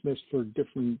gotten dismissed for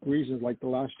different reasons. Like the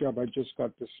last job, I just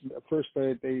got dismissed. First,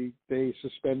 they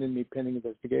suspended me pending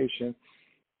investigation,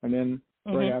 and then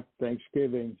right after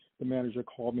Thanksgiving, the manager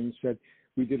called me and said,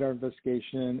 we did our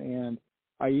investigation, and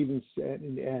I even said,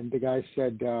 and the guy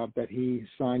said that he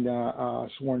signed a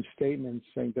sworn statement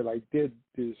saying that I did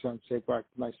do this unsafe act.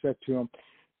 And I said to him,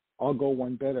 I'll go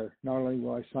one better. Not only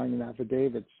will I sign an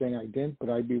affidavit saying I didn't, but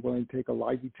I'd be willing to take a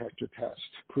lie detector test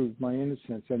to prove my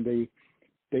innocence. And they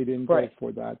didn't go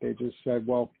for that. They just said,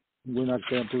 well, we're not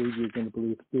going to believe you. You're going to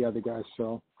believe the other guy.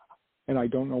 So, and I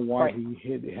don't know why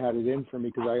he had it in for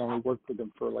me, because I only worked with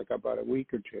him for like about a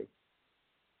week or 2.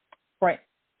 Right.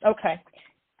 Okay.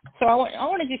 So I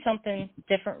want to do something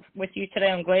different with you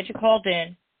today. I'm glad you called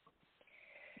in.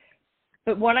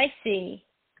 But what I see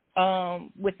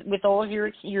with all of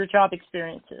your job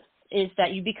experiences is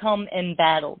that you become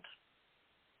embattled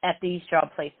at these job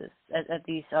places, at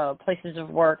these places of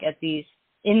work,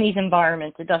 in these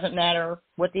environments. It doesn't matter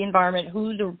what the environment,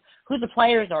 who the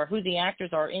players are, who the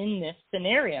actors are in this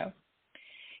scenario.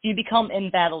 You become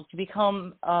embattled. You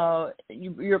become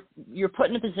you're put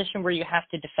in a position where you have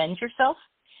to defend yourself.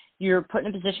 You're put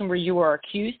in a position where you are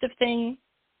accused of things,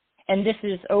 and this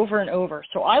is over and over.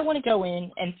 So I want to go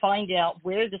in and find out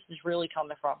where this is really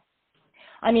coming from.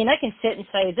 I mean, I can sit and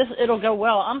say it'll go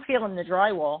well. I'm feeling the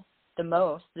drywall the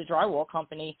most, the drywall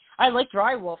company. I like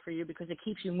drywall for you because it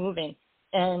keeps you moving.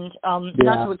 And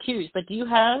not to accuse, but do you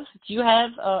have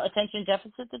attention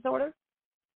deficit disorder?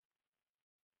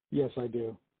 Yes, I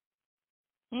do.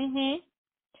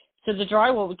 So the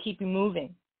drywall would keep you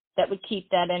moving. That would keep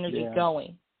that energy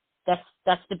going.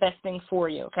 That's the best thing for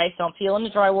you. Okay, so I'm feeling the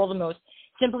drywall the most,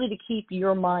 simply to keep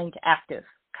your mind active.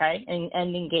 Okay,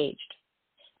 and engaged.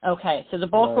 Okay, so the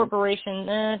Ball Corporation,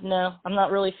 no, I'm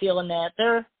not really feeling that.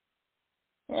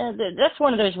 That's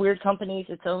one of those weird companies.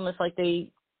 It's almost like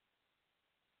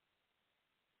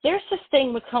there's this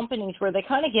thing with companies where they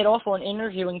kind of get off on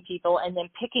interviewing people and then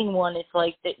picking one is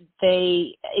like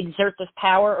they exert this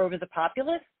power over the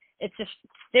populace. It's just,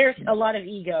 there's a lot of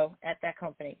ego at that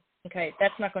company. Okay,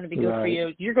 that's not going to be good for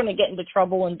you. You're going to get into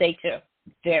trouble in day 2.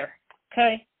 There.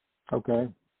 Okay? Okay.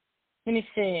 Let me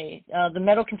see. The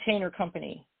Metal Container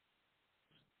Company.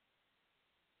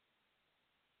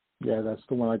 Yeah, that's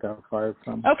the one I got fired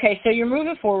from. Okay, so you're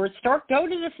moving forward. Go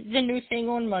to the new thing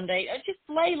on Monday. Just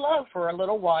lay low for a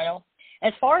little while.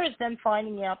 As far as them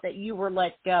finding out that you were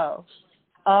let go,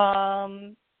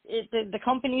 the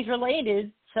company's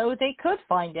related, so they could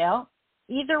find out.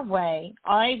 Either way,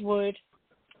 I would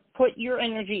put your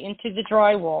energy into the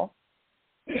drywall.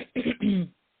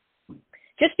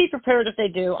 Just be prepared if they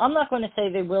do. I'm not going to say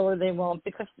they will or they won't,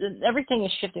 because everything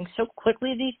is shifting so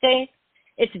quickly these days.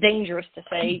 It's dangerous to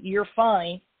say you're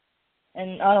fine,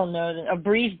 and I don't know, a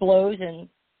breeze blows, and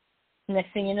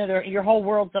next thing you know, your whole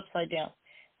world's upside down.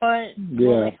 But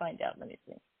will they find out? Let me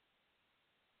see.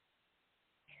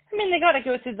 I mean, they got to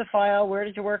go through the file. Where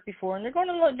did you work before? And they're going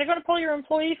to pull your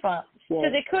employee file. Well, so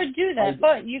they could do that,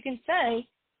 but you can say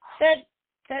that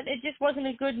it just wasn't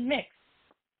a good mix.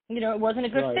 It wasn't a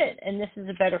good fit, and this is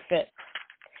a better fit.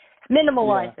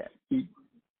 Minimalize it.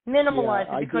 Minimalize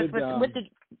it, because with the.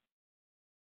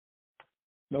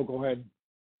 No, go ahead.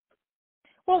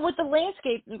 Well, with the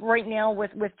landscape right now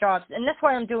with jobs, and that's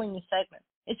why I'm doing this segment,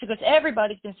 it's because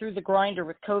everybody's been through the grinder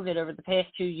with COVID over the past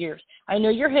 2 years. I know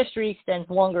your history extends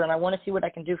longer, and I want to see what I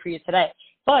can do for you today.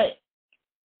 But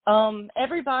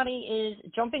everybody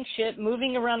is jumping ship,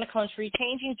 moving around the country,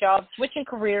 changing jobs, switching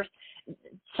careers.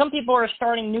 Some people are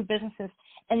starting new businesses.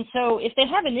 And so if they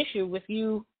have an issue with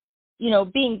you,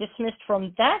 being dismissed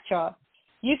from that job,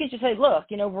 you can just say, look,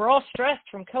 we're all stressed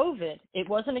from COVID. It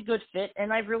wasn't a good fit,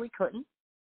 and I really couldn't.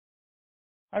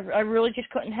 I really just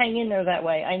couldn't hang in there that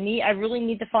way. I really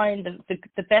need to find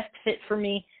the best fit for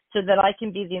me so that I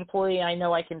can be the employee I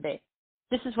know I can be.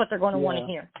 This is what they're going to want to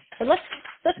hear. But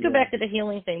let's go back to the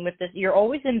healing thing with this. You're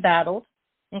always embattled.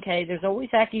 Okay, there's always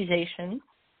accusation.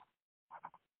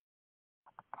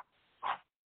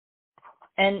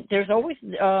 And there's always,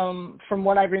 from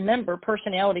what I remember,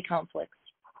 personality conflicts.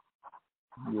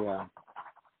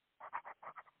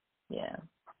 Yeah.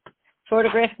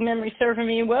 Photographic memory serving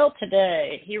me well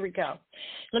today. Here we go.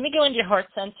 Let me go into your heart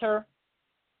center.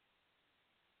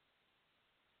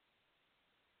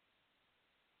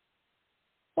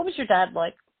 What was your dad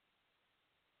like?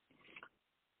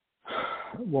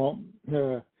 Well,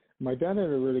 my dad had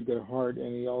a really good heart,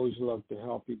 and he always loved to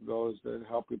help people, always to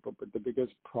help people. But the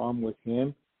biggest problem with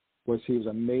him was he was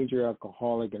a major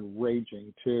alcoholic and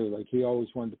raging too. Like, he always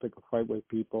wanted to pick a fight with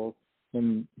people,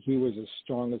 and he was as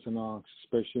strong as an ox,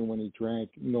 especially when he drank.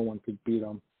 No one could beat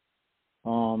him.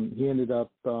 He ended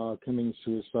up committing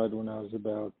suicide when I was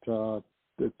about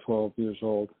 12 years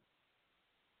old.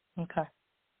 Okay.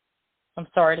 I'm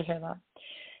sorry to hear that.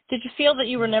 Did you feel that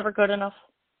you were never good enough?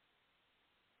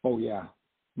 Oh, yeah.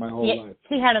 My whole life.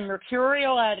 He had a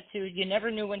mercurial attitude. You never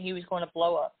knew when he was going to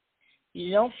blow up.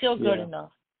 You don't feel good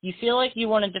enough. You feel like you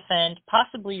want to defend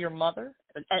possibly your mother,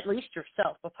 at least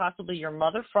yourself, but possibly your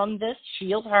mother from this,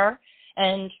 shield her,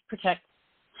 and protect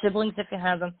siblings if you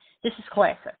have them. This is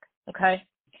classic, okay?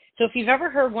 So if you've ever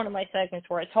heard one of my segments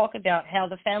where I talk about how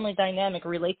the family dynamic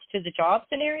relates to the job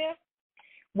scenario,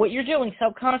 what you're doing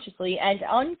subconsciously and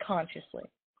unconsciously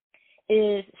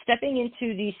is stepping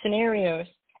into these scenarios,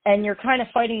 and you're kind of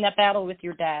fighting that battle with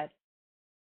your dad.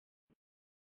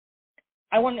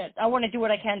 I want to do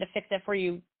what I can to fix that for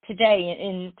you today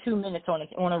in 2 minutes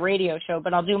on a radio show,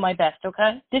 but I'll do my best,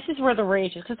 okay? This is where the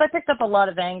rage is, because I picked up a lot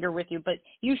of anger with you, but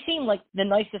you seem like the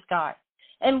nicest guy.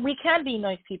 And we can be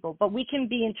nice people, but we can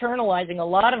be internalizing a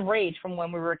lot of rage from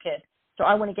when we were a kid. So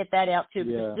I want to get that out too,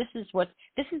 because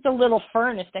this is the little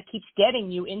furnace that keeps getting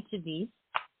you into these,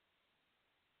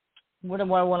 what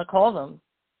do I want to call them?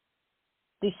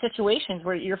 These situations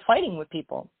where you're fighting with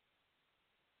people.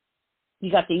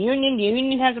 You got the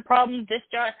union has a problem, this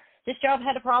job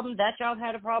had a problem, that job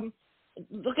had a problem.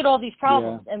 Look at all these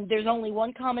problems, and there's only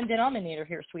one common denominator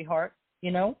here, sweetheart, you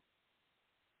know?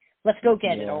 Let's go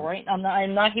get it, all right?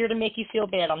 I'm not here to make you feel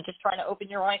bad. I'm just trying to open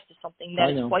your eyes to something that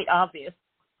is quite obvious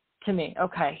to me.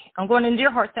 Okay, I'm going into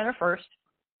your heart center first.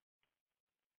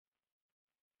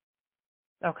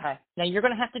 Okay, now you're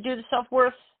going to have to do the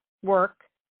self-worth work.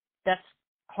 That's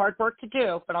hard work to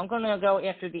do, but I'm going to go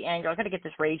after the anger. I've got to get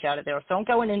this rage out of there. So I'm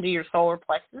going into your solar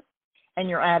plexus and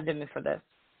your abdomen for this.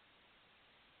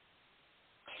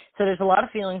 So there's a lot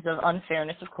of feelings of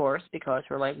unfairness, of course, because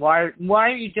we're like, why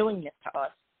are you doing this to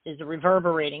us? Is a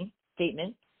reverberating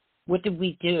statement. What did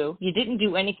we do? You didn't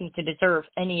do anything to deserve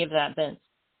any of that, Vince.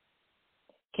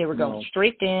 Okay, we're going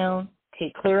straight down.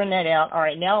 Okay, clearing that out. All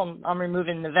right, now I'm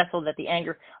removing the vessel that the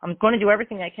anger, I'm going to do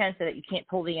everything I can so that you can't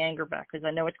pull the anger back, because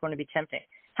I know it's going to be tempting.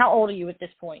 How old are you at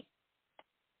this point?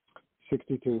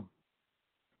 62.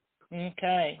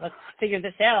 Okay, let's figure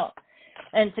this out.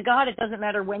 And to God, it doesn't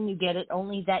matter when you get it,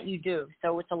 only that you do.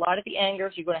 So it's a lot of the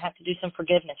angers. You're going to have to do some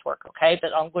forgiveness work, okay?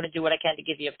 But I'm going to do what I can to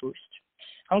give you a boost.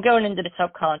 I'm going into the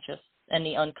subconscious and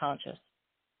the unconscious.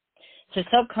 So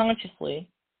subconsciously,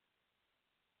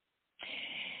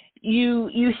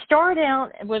 you start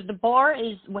out with the bar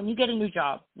is when you get a new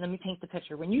job. Let me paint the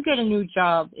picture. When you get a new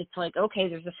job, it's like, okay,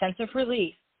 there's a sense of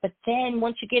relief. But then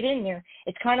once you get in there,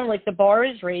 it's kind of like the bar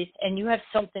is raised and you have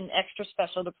something extra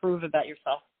special to prove about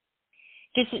yourself.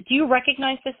 Do you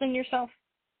recognize this in yourself?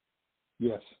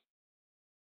 Yes.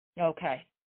 Okay.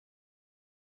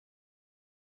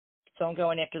 So I'm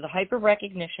going after the hyper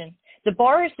recognition. The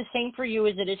bar is the same for you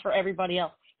as it is for everybody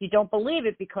else. You don't believe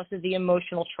it because of the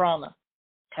emotional trauma.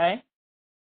 Okay?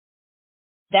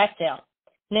 That's out.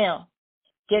 Now,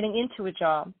 getting into a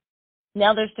job.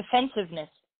 Now there's defensiveness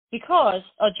because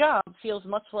a job feels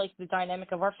much like the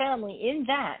dynamic of our family in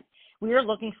that we are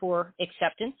looking for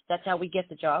acceptance. That's how we get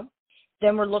the job.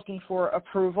 Then we're looking for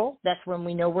approval. That's when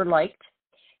we know we're liked.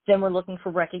 Then we're looking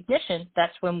for recognition.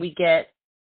 That's when we get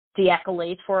the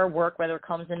accolades for our work, whether it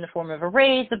comes in the form of a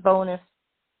raise, a bonus,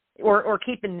 or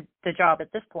keeping the job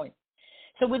at this point.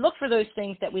 So we look for those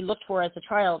things that we looked for as a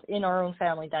child in our own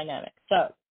family dynamic.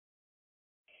 So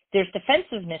there's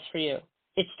defensiveness for you.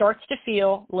 It starts to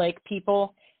feel like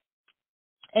people,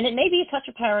 and it may be a touch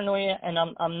of paranoia, and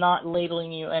I'm not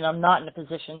labeling you, and I'm not in a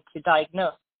position to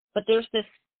diagnose, but there's this,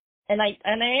 and I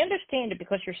understand it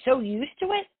because you're so used to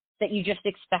it that you just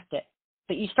expect it.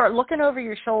 But you start looking over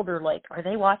your shoulder like, are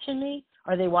they watching me?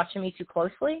 Are they watching me too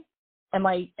closely? Am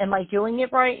I doing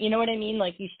it right? You know what I mean?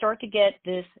 Like you start to get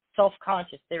this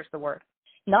self-conscious, there's the word.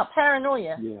 Not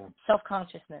paranoia,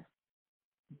 self-consciousness.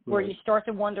 Where you start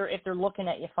to wonder if they're looking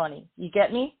at you funny. You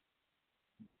get me?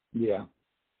 Yeah.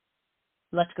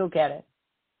 Let's go get it.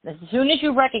 As soon as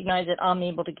you recognize it, I'm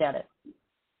able to get it.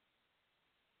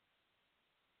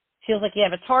 Feels like you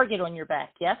have a target on your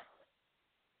back, yes?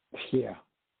 Yeah.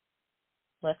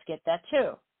 Let's get that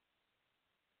too.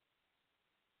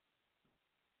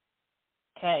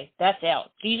 Okay, that's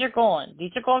out. These are gone.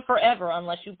 These are gone forever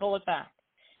unless you pull it back.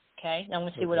 Okay, now I'm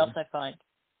going to see what else I find.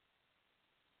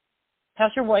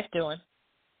 How's your wife doing?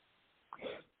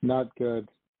 Not good.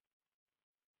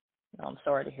 Oh, I'm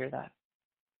sorry to hear that.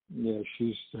 Yeah,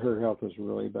 her health is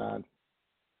really bad.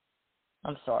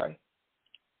 I'm sorry.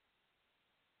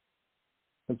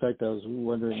 In fact, I was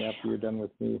wondering after you're done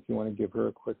with me if you want to give her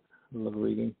a quick little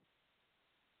reading.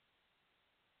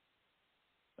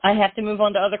 I have to move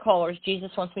on to other callers. Jesus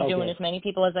wants me doing as many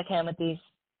people as I can with these.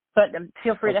 But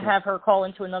feel free to have her call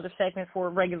into another segment for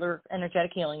regular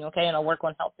energetic healing, okay? And I'll work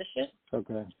on health issues.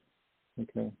 Okay.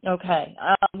 Okay.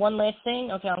 One last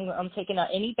thing. Okay, I'm taking out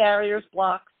any barriers,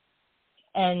 blocks,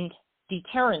 and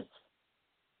deterrents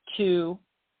to,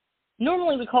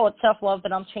 normally we call it self-love,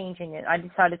 but I'm changing it. I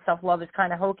decided self-love is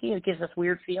kind of hokey. It gives us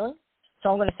weird feelings. So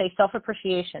I'm going to say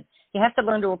self-appreciation. You have to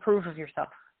learn to approve of yourself.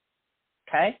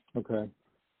 Okay? Okay.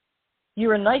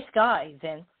 You're a nice guy,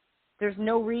 Vince. There's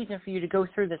no reason for you to go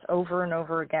through this over and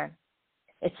over again.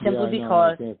 It's simply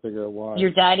because I can't figure out why. Your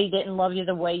daddy didn't love you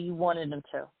the way you wanted him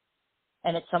to.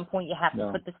 And at some point you have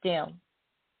to put this down.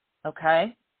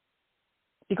 Okay?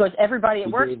 Because everybody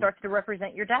at work starts to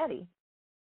represent your daddy.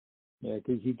 Yeah,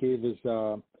 because he gave his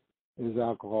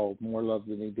alcohol more love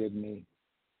than he did me.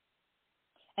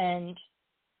 And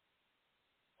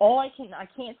I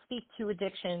can't speak to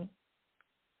addiction,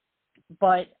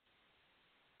 but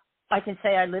I can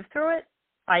say I lived through it.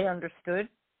 I understood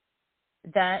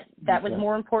that was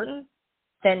more important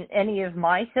than any of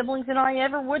my siblings and I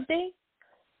ever would be.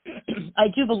 I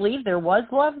do believe there was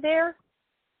love there,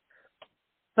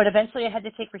 but eventually I had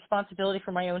to take responsibility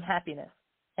for my own happiness.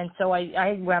 And so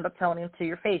I wound up telling him to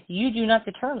your face, you do not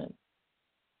determine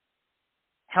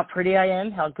how pretty I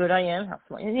am, how good I am, how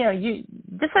smart.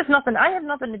 This has nothing, I have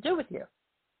nothing to do with you.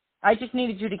 I just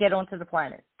needed you to get onto the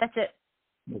planet. That's it.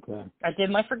 Okay. I did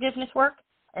my forgiveness work,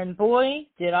 and boy,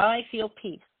 did I feel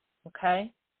peace.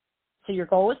 Okay? So your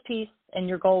goal was peace, and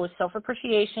your goal was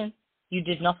self-appreciation. You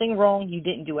did nothing wrong. You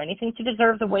didn't do anything to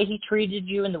deserve the way he treated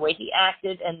you and the way he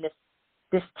acted, and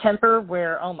this temper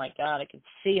where, oh my God, I could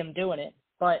see him doing it.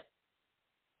 But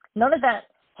none of that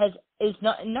is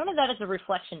a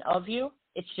reflection of you.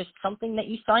 It's just something that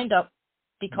you signed up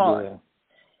because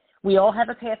we all have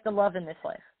a path to love in this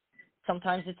life.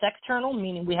 Sometimes it's external,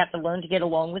 meaning we have to learn to get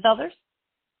along with others.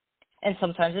 And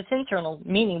sometimes it's internal,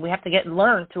 meaning we have to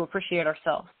learn to appreciate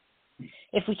ourselves.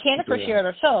 If we can't appreciate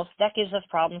ourselves, that gives us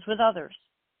problems with others.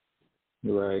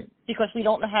 Right. Because we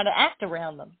don't know how to act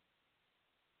around them.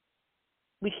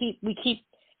 We keep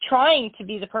trying to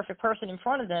be the perfect person in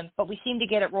front of them, but we seem to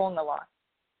get it wrong a lot.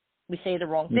 We say the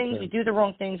wrong things, we do the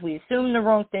wrong things, we assume the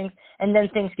wrong things, and then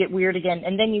things get weird again.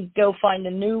 And then you go find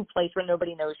a new place where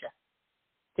nobody knows you,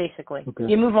 basically. Okay.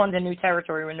 You move on to new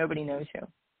territory where nobody knows you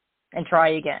and try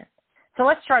again. So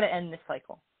let's try to end this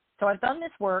cycle. So I've done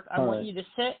this work. I want you to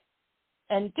sit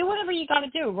and do whatever you got to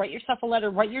do. Write yourself a letter,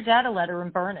 write your dad a letter,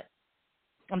 and burn it.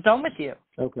 I'm done with you.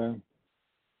 Okay.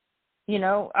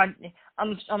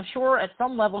 I'm sure at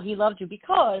some level he loves you,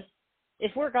 because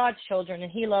if we're God's children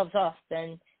and he loves us,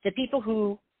 then the people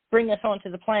who bring us onto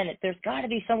the planet, there's got to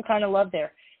be some kind of love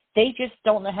there. They just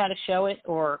don't know how to show it,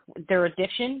 or their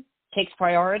addiction takes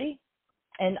priority.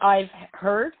 And I've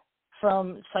heard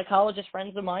from psychologist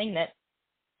friends of mine that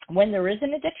when there is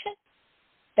an addiction,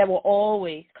 that will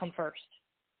always come first.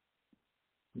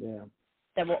 Yeah.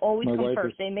 That will always come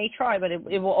first. They may try, but it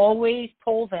will always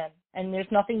pull them, and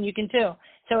there's nothing you can do.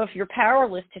 So if you're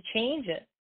powerless to change it,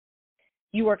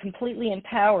 you are completely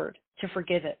empowered to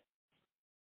forgive it.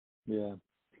 Yeah.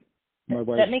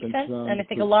 That makes sense? And I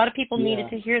think a lot of people needed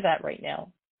to hear that right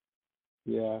now.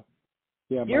 Yeah.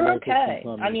 Yeah. You're okay.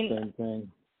 Same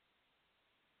thing.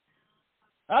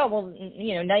 Oh, well,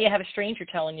 now you have a stranger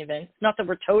telling you, Vince. Not that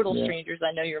we're total strangers.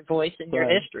 I know your voice and your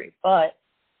history, but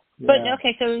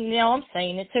okay, so now I'm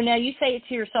saying it. So now you say it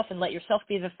to yourself and let yourself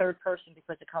be the third person,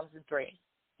 because it comes in threes.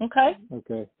 Okay?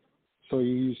 Okay. So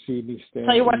you see me standing.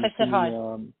 Tell your wife I said hi.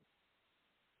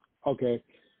 Okay.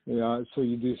 Yeah, so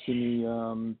you do see me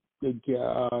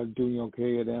doing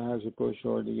okay at Anheuser-Busch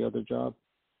or the other job?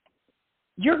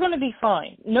 You're going to be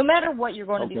fine. No matter what, you're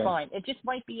going to be fine. It just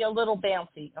might be a little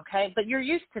bouncy, okay? But you're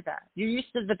used to that. You're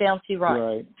used to the bouncy ride.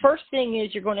 Right. First thing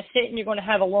is you're going to sit and you're going to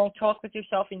have a long talk with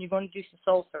yourself, and you're going to do some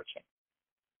soul searching.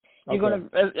 You're going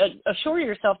to assure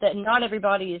yourself that not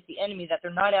everybody is the enemy, that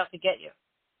they're not out to get you,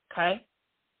 okay?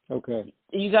 Okay.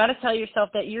 You got to tell yourself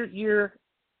that your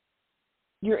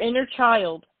inner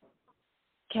child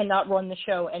cannot run the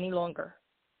show any longer.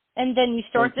 And then you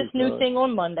start this new thing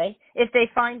on Monday. If they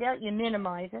find out, you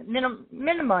minimize it.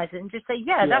 Minimize it and just say,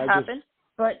 that happened.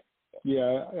 But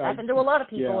it happened to a lot of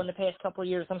people in the past couple of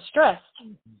years. I'm stressed.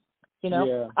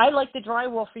 I like the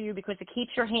drywall for you because it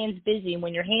keeps your hands busy. And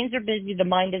when your hands are busy, the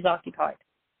mind is occupied.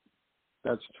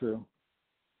 That's true.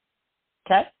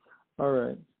 Okay? All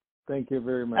right. Thank you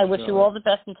very much. I wish you all the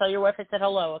best, and tell your wife I said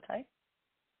hello, okay?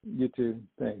 You too.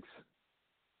 Thanks.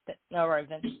 All right,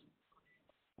 Vince.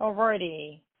 All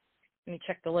righty. Let me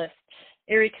check the list.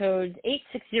 Area code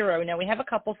 860. Now, we have a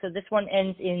couple, so this one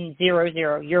ends in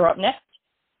 00. You're up next.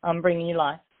 I'm bringing you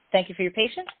live. Thank you for your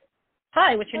patience.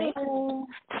 Hi, what's your name?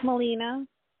 Melina.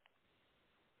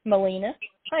 Melina.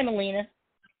 Hi, Melina.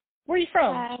 Where are you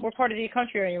from? Hi. What part of the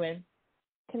country are you in?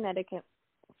 Connecticut.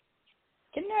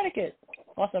 Connecticut.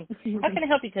 Awesome. How can I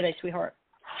help you today, sweetheart?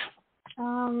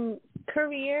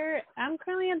 Career. I'm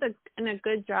currently in a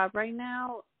good job right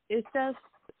now. It's just,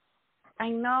 I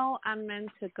know I'm meant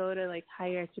to go to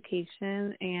higher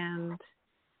education, and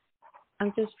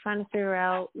I'm just trying to figure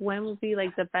out when would be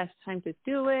the best time to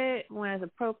do it, when it's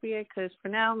appropriate. Because for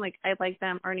now, I like that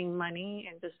I'm earning money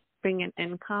and just bringing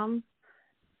income.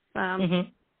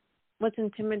 What's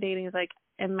intimidating is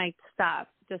it might stop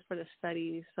just for the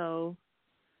studies. So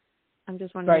I'm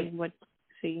just wondering what to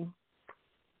see.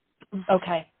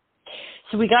 Okay.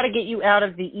 So we got to get you out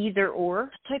of the either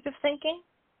or type of thinking.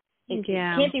 It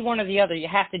can't be one or the other. You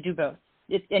have to do both.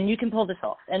 And you can pull this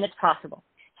off, and it's possible.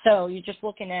 So you're just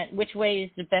looking at which way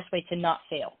is the best way to not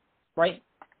fail, right?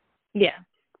 Yeah.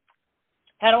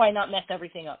 How do I not mess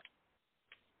everything up?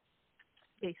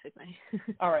 Basically.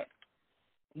 All right.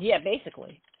 Yeah,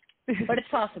 basically. But it's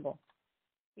possible.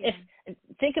 Yeah.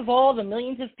 Think of all the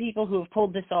millions of people who have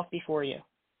pulled this off before you,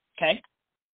 okay?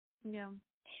 Yeah.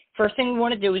 First thing we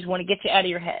want to do is want to get you out of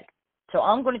your head. So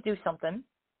I'm going to do something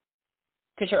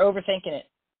because you're overthinking it.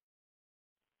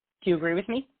 Do you agree with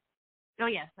me? Oh,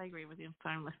 yes, I agree with you.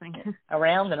 Sorry, I'm listening.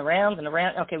 Around and around and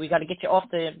around. Okay, we got to get you off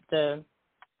the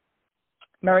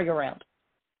merry-go-round.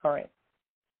 All right.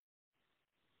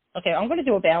 Okay, I'm going to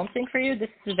do a balancing for you. This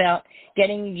is about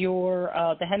getting your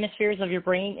the hemispheres of your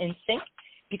brain in sync,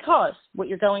 because what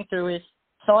you're going through is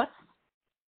thoughts,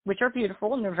 which are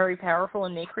beautiful and they're very powerful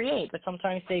and they create, but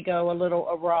sometimes they go a little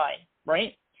awry,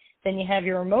 right? Then you have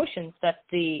your emotions, that's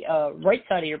the right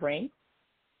side of your brain.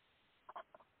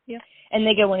 Yeah. And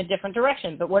they go in a different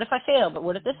direction. But what if I fail? But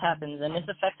what if this happens? And this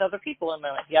affects other people in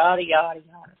my life, yada, yada,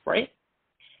 yada, right?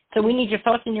 So we need your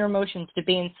thoughts and your emotions to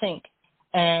be in sync.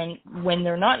 And when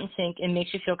they're not in sync, it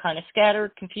makes you feel kind of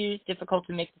scattered, confused, difficult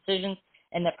to make decisions,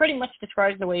 and that pretty much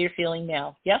describes the way you're feeling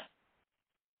now. Yes?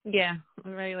 Yeah,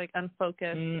 very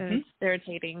unfocused and it's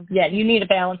irritating. Yeah, you need a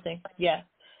balancing. Yeah,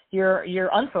 you're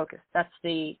unfocused. That's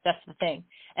the thing.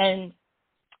 And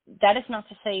that is not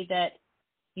to say that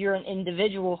you're an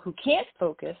individual who can't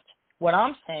focus. What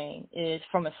I'm saying is,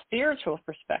 from a spiritual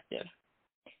perspective,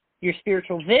 your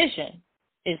spiritual vision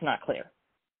is not clear.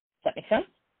 Does that make sense?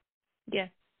 Yeah.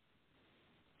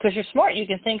 Because you're smart, you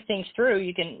can think things through.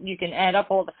 You can add up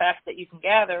all the facts that you can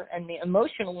gather, and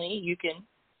emotionally you can,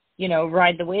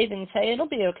 ride the wave and say it'll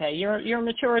be okay. You're a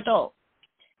mature adult,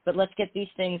 but let's get these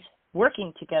things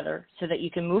working together so that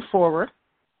you can move forward.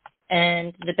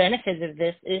 And the benefit of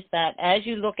this is that as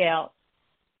you look out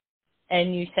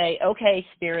and you say, "Okay,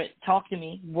 Spirit, talk to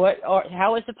me.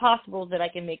 How is it possible that I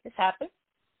can make this happen?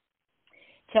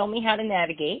 Tell me how to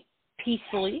navigate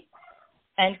peacefully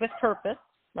and with purpose,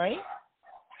 right?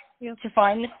 Yep. To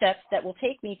find the steps that will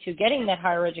take me to getting that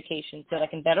higher education so that I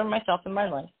can better myself in my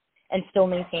life and still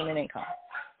maintain an income."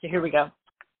 So here we go.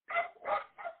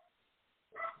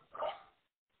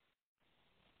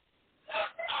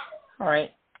 All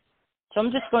right. So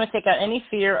I'm just going to take out any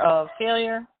fear of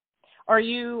failure. Are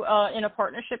you in a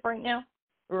partnership right now?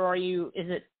 Or is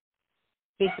it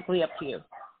basically up to you?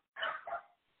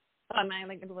 Am I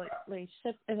in a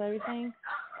relationship? Is everything?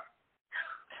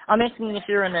 I'm asking if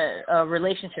you're in a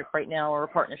relationship right now or a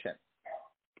partnership.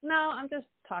 No, I'm just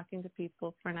talking to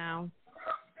people for now.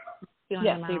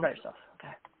 Yeah, so you're by yourself.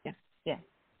 Okay. Yeah.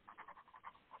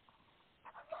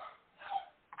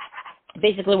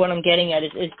 Basically what I'm getting at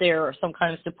is there some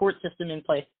kind of support system in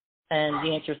place? And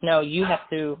the answer is no, you have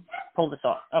to pull this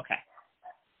off. Okay.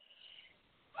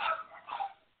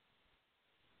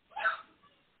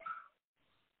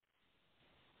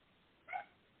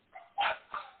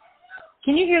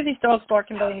 Can you hear these dogs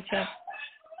barking by any chance?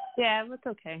 Yeah, it's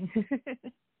okay.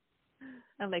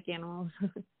 I like animals.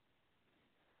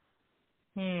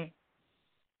 Okay,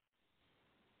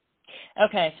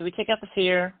 so we take out the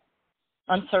fear,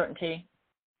 uncertainty,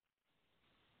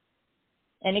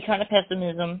 any kind of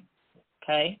pessimism.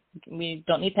 Okay, we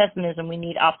don't need pessimism. We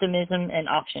need optimism and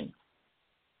option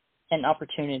and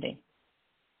opportunity.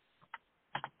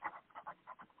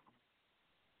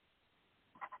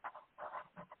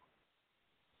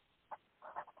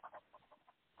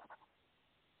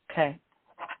 Okay.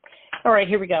 All right,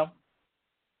 here we go.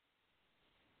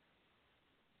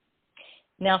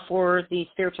 Now for the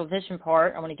spiritual vision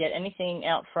part, I want to get anything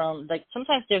out from,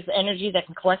 sometimes there's energy that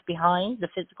can collect behind the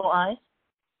physical eyes.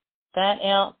 That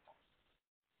out.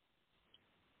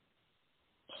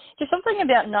 There's something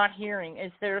about not hearing.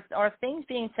 Are things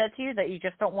being said to you that you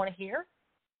just don't want to hear?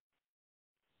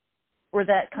 Or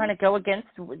that kind of go against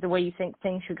the way you think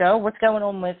things should go? What's going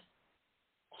on with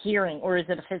hearing, or is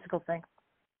it a physical thing?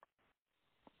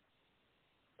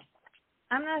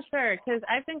 I'm not sure, because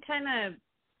I've been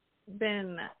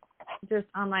just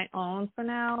on my own for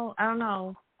now. I don't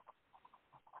know.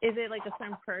 Is it a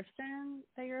certain person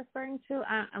that you're referring to?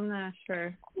 I'm not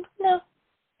sure. No,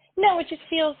 it just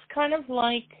feels kind of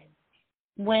like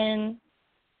when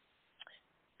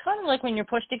you're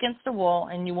pushed against a wall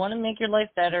and you want to make your life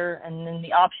better, and then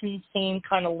the options seem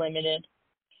kind of limited,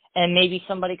 and maybe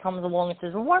somebody comes along and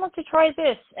says, "Well, why don't you try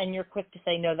this?" And you're quick to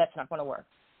say, "No, that's not going to work."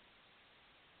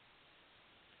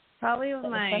 Probably with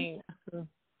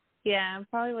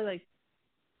probably with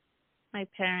my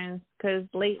parents, because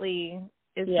lately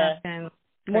it's not been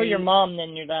more your mom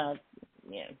than your dad.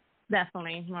 Yeah,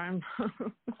 definitely more.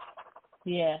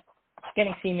 Yeah.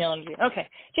 Getting female energy. Okay.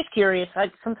 Just curious.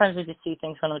 Sometimes I just see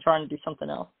things when I'm trying to do something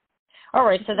else. All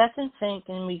right, so that's in sync,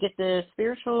 and we get the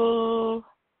spiritual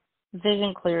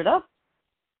vision cleared up.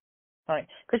 All right,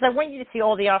 because I want you to see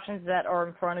all the options that are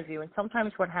in front of you, and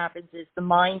sometimes what happens is the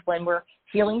mind, when we're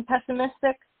feeling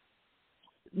pessimistic,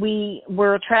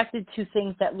 we're attracted to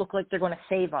things that look like they're going to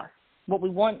save us. What we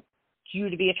want you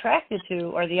to be attracted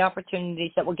to are the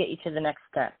opportunities that will get you to the next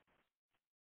step.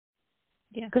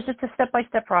 Yeah. Because it's a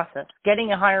step-by-step process.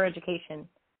 Getting a higher education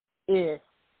is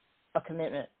a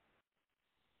commitment.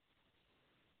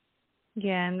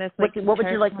 Yeah, and that's what would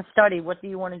you like to study? What do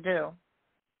you want to do?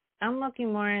 I'm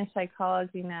looking more in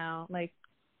psychology now, like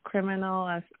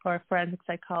criminal or forensic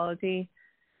psychology.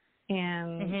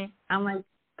 And I'm like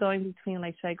going between,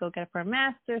 like, should I go get it for a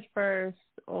master's first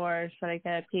or should I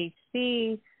get a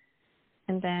PhD?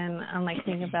 And then I'm like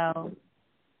thinking about,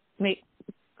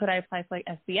 could I apply for like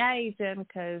FBI agent?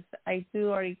 Because I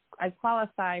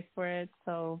qualify for it.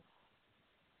 So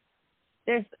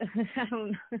there's, I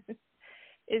don't know.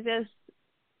 It's just,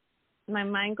 my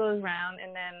mind goes round,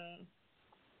 and then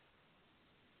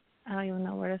I don't even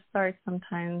know where to start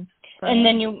sometimes. But, and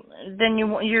then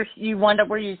you wind up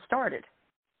where you started.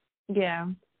 Yeah.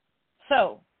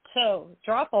 So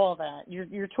drop all that.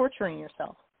 You're torturing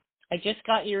yourself. I just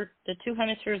got the two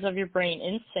hemispheres of your brain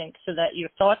in sync so that your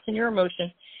thoughts and your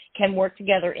emotions can work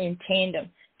together in tandem,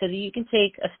 so that you can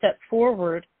take a step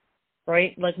forward,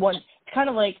 right? Like it's kind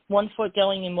of like one foot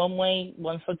going in one way,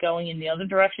 one foot going in the other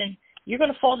direction. You're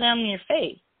going to fall down on your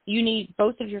face. You need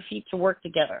both of your feet to work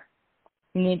together.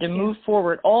 You need to move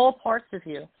forward, all parts of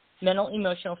you, mental,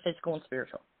 emotional, physical, and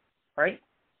spiritual, right?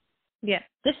 Yeah.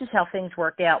 This is how things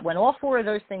work out, when all four of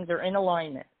those things are in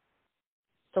alignment.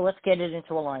 So let's get it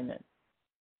into alignment.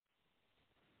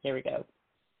 There we go.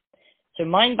 So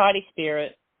mind, body,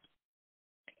 spirit.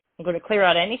 I'm going to clear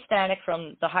out any static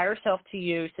from the higher self to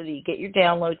you so that you get your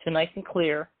download so nice and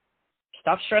clear.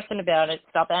 Stop stressing about it.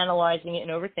 Stop analyzing it and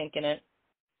overthinking it.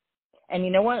 And you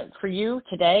know what? For you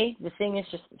today, the thing is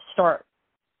just start.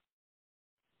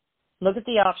 Look at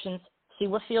the options. See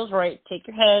what feels right. Take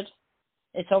your head.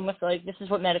 It's almost like, this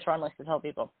is what Metatron likes to tell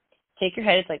people. Take your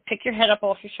head. It's like, pick your head up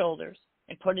off your shoulders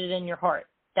and put it in your heart.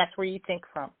 That's where you think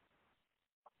from.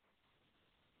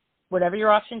 Whatever your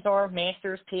options are,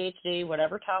 master's, PhD,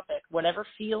 whatever topic, whatever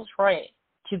feels right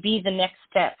to be the next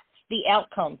step. The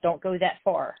outcome, don't go that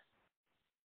far.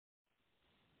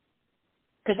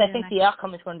 Because I think the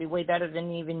outcome is going to be way better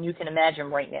than even you can imagine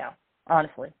right now,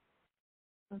 honestly.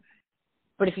 Okay.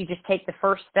 But if you just take the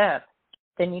first step,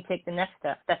 then you take the next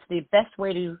step. That's the best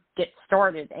way to get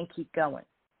started and keep going.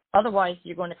 Otherwise,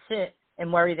 you're going to sit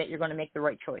and worry that you're going to make the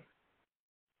right choice.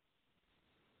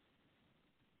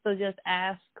 So just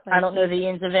ask. I don't know the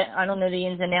ins of it. I don't know the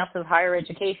ins and outs of higher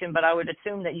education, but I would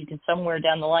assume that you can somewhere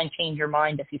down the line change your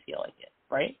mind if you feel like it,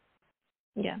 right?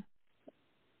 Yeah.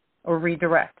 Or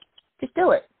redirect. Just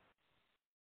do it.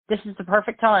 This is the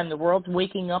perfect time. The world's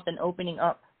waking up and opening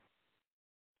up.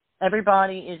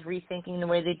 Everybody is rethinking the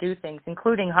way they do things,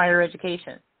 including higher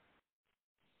education.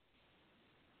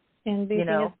 And do you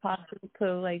think it's possible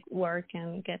to like work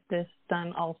and get this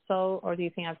done also, or do you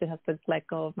think I have to let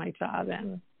go of my job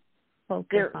and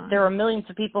focus on? There are millions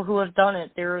of people who have done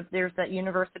it. There's that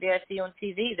university I see on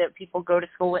TV that people go to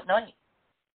school at night.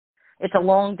 It's a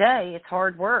long day. It's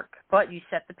hard work, but you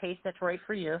set the pace that's right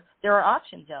for you. There are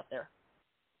options out there.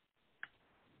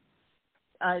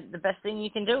 The best thing you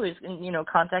can do is,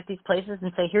 contact these places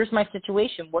and say, here's my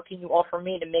situation. What can you offer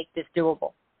me to make this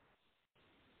doable?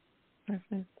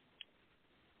 Perfect.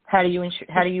 How do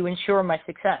you ensure my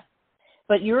success?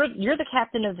 But you're the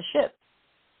captain of the ship.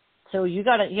 So you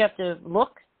have to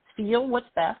look, feel what's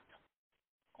best,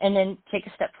 and then take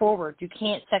a step forward. You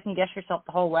can't second guess yourself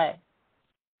the whole way.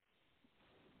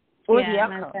 Or the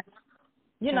outcome.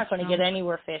 You're not going to get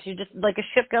anywhere fast. You're just like a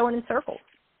ship going in circles.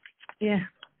 Yeah.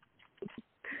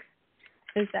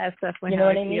 That's definitely you know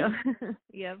what I mean?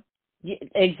 Yep. Yeah,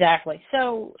 exactly.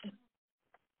 So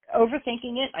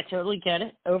overthinking it, I totally get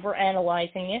it.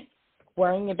 Overanalyzing it,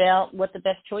 worrying about what the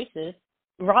best choice is,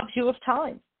 robs you of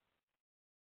time.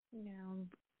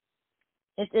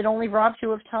 Yeah. It only robs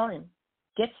you of time.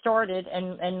 Get started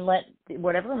and let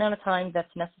whatever amount of time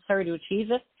that's necessary to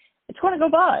achieve it, it's going to go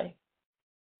by.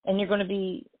 And you're going to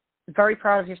be very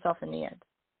proud of yourself in the end.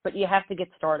 But you have to get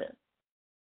started.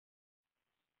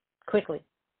 Quickly.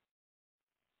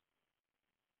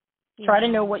 Yeah. Try to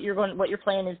know what your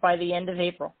plan is by the end of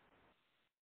April.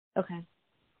 Okay.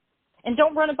 And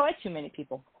don't run it by too many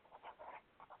people.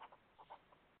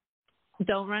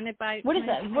 Don't run it by. What is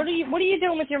that? What are you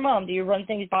doing with your mom? Do you run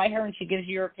things by her and she gives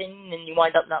you your opinion and you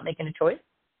wind up not making a choice?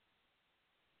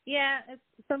 Yeah,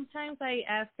 sometimes I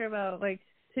ask her about, like,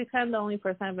 she's kind of the only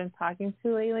person I've been talking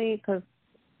to lately because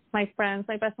my best friends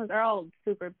are all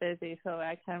super busy, so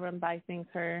I kind of run by things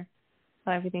her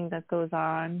about everything that goes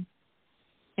on.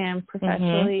 And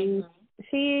professionally,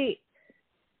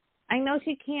 I know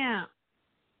she can't.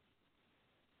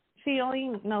 She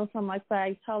only knows so much, but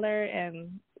I tell her,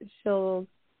 and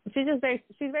she's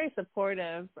very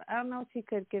supportive. I don't know if she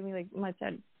could give me like much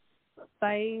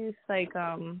advice, like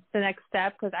the next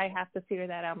step, because I have to figure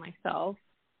that out myself.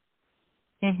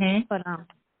 But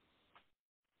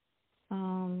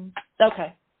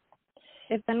okay.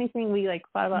 If anything, we like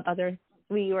thought about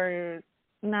we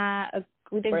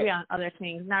did agree on other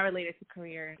things, not related to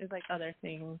career. It's like other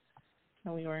things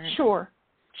that we were. Sure.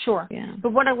 Yeah.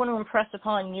 But what I want to impress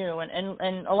upon you,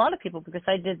 and a lot of people, because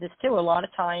I did this too, a lot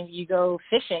of times you go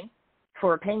fishing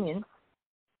for opinions.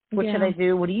 What should I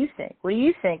do? What do you think? What do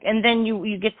you think? And then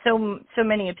you get so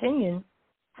many opinions.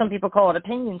 Some people call it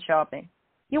opinion shopping.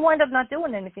 You wind up not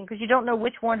doing anything because you don't know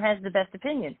which one has the best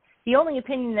opinion. The only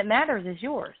opinion that matters is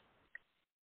yours.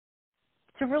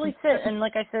 To really sit and,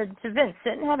 like I said to Vince,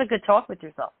 sit and have a good talk with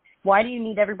yourself. Why do you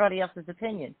need everybody else's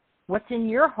opinion? What's in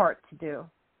your heart to do?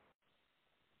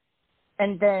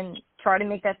 And then try to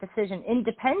make that decision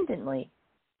independently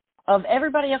of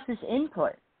everybody else's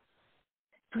input.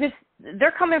 Because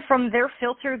they're coming from their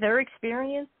filter, their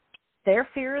experience, their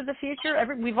fear of the future.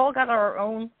 We've all got our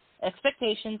own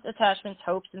expectations, attachments,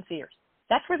 hopes, and fears.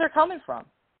 That's where they're coming from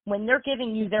when they're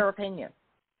giving you their opinion.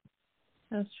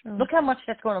 That's true. Look how much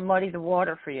that's going to muddy the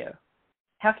water for you.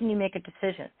 How can you make a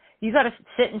decision? You got to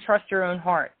sit and trust your own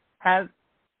heart. Have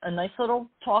a nice little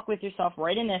talk with yourself.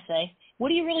 Write an essay. What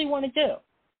do you really want to do?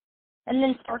 And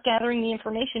then start gathering the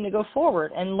information to go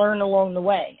forward and learn along the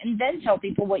way. And then tell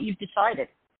people what you've decided.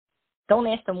 Don't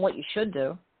ask them what you should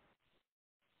do.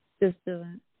 Just do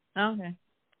it. Okay.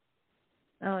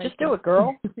 Just do it,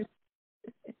 girl.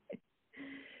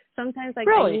 Sometimes, like,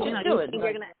 really, just do it.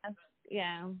 You're gonna ask,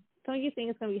 yeah. Some of you think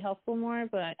it's gonna be helpful more,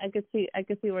 but I could see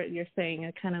what you're saying.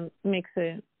 It kind of makes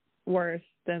it worse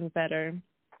than better.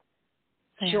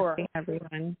 Sure.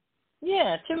 Everyone.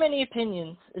 Yeah, too many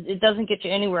opinions. It doesn't get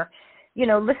you anywhere. You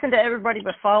know, listen to everybody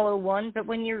but follow one. But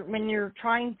when you're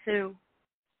trying to,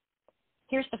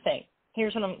 here's the thing.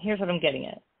 Here's what I'm getting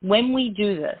at. When we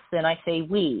do this, and I say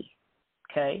we,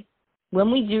 okay?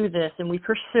 When we do this and we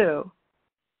pursue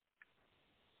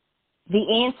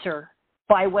the answer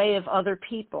by way of other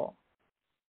people,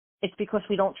 it's because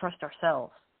we don't trust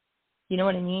ourselves. You know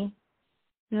what I mean?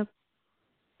 Yep.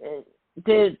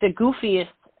 The goofiest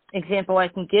example I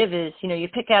can give is, you know, you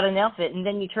pick out an outfit and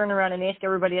then you turn around and ask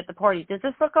everybody at the party, does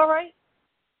this look all right?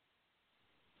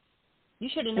 You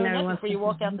should have known that before you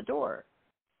walked out the door.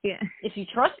 Yeah. If you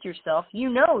trust yourself, you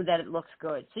know that it looks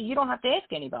good, so you don't have to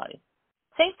ask anybody.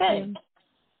 Same thing.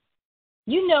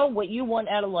 You know what you want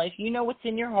out of life. You know what's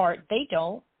in your heart. They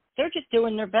don't. They're just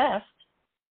doing their best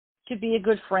to be a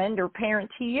good friend or parent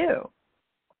to you.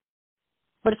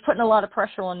 But it's putting a lot of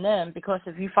pressure on them because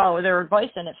if you follow their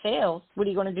advice and it fails, what are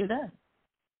you going to do then?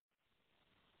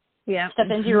 Yeah.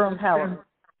 Step into your own power.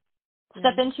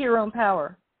 Step into your own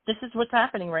power. This is what's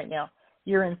happening right now.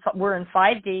 We're in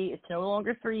 5D. It's no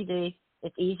longer 3D.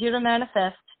 It's easier to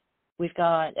manifest. We've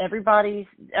got everybody's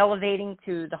elevating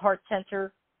to the heart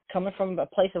center, coming from a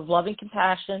place of loving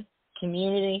compassion,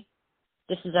 community.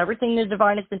 This is everything the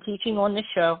divine has been teaching on this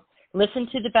show. Listen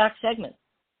to the back segment.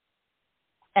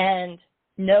 And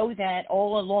know that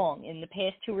all along, in the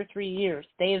past 2 or 3 years,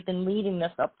 they have been leading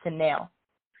us up to now.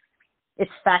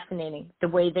 It's fascinating the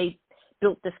way they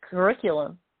built this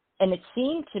curriculum. And it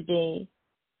seemed to be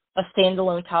a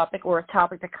standalone topic or a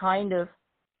topic to kind of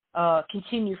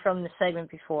continue from the segment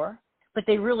before. But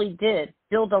they really did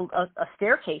build a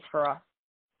staircase for us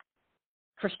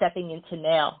for stepping into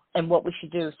now and what we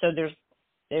should do. So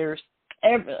there's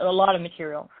a lot of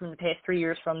material from the past 3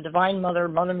 years from Divine Mother,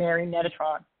 Mother Mary,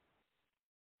 Metatron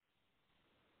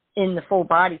in the full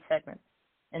body segment.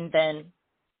 And then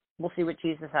we'll see what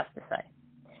Jesus has to say.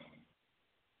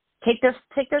 Take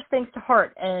those things to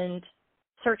heart and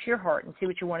search your heart and see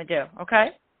what you want to do, okay?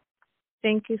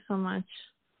 Thank you so much.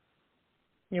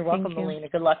 You're welcome, Melina.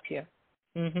 Good luck to you.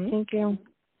 Mm-hmm. Thank you.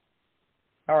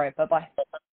 All right, bye-bye.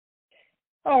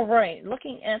 All right,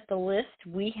 looking at the list,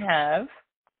 we have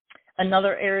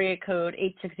another area code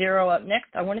 860 up next.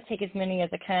 I want to take as many as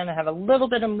I can. I have a little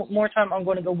bit of more time. I'm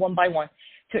going to go one by one.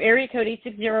 So area code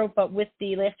 860, but with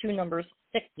the last two numbers,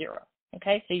 60.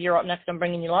 Okay, so you're up next. I'm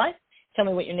bringing you live. Tell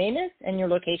me what your name is and your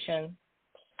location.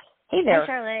 Hey there. Hi,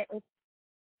 Charlotte.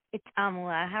 It's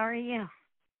Amala. How are you?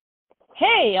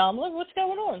 Hey, Amala. What's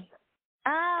going on?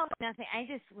 Oh, nothing. I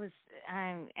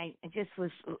just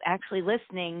was actually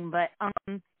listening, but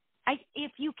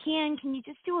if you can you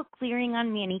just do a clearing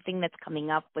on me? Anything that's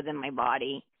coming up within my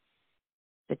body?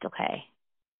 It's okay.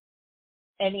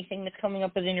 Anything that's coming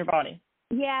up within your body?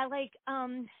 Yeah, like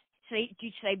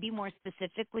should I be more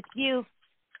specific with you?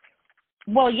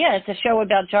 Well, yeah, it's a show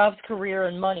about jobs, career,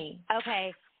 and money.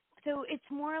 Okay, so it's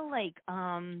more like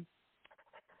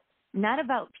not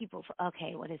about people.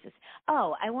 Okay, what is this?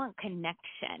 Oh, I want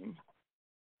connection.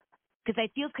 Because I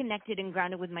feel connected and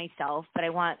grounded with myself, but I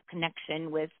want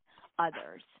connection with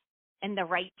others and the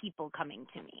right people coming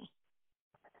to me.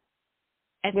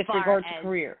 As with far regard as to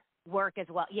career. Work as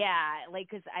well. Yeah, like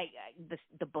because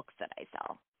the books that I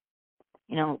sell,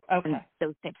 Okay.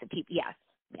 those types of people. Yes.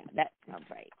 Yeah, that sounds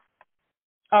right.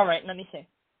 All right, let me see.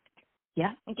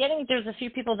 Yeah. I'm getting there's a few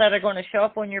people that are going to show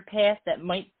up on your path that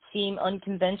might seem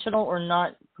unconventional or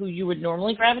not who you would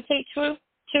normally gravitate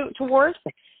towards.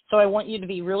 So I want you to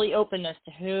be really open as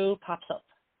to who pops up.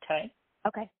 Okay?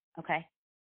 Okay.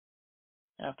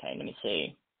 Okay, let me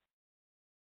see.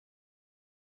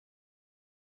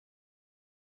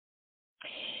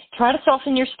 Try to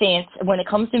soften your stance when it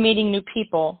comes to meeting new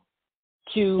people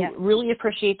to really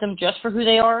appreciate them just for who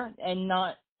they are and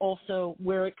not also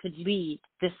where it could lead,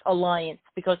 this alliance.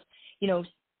 Because,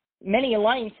 many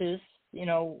alliances,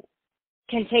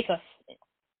 can take us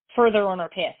further on our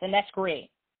path, and that's great.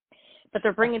 But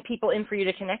they're bringing people in for you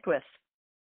to connect with.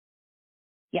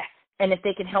 Yes. And if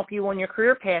they can help you on your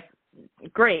career path,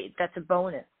 great, that's a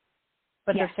bonus.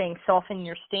 But they're saying soften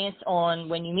your stance on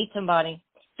when you meet somebody.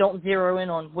 Don't zero in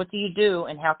on what do you do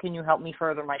and how can you help me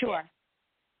further my path.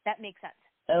 That makes sense.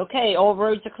 Okay, all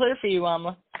roads are clear for you,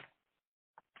 Amla.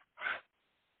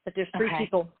 But there's 3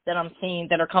 people that I'm seeing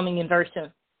that are coming in very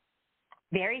soon.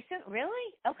 Very soon?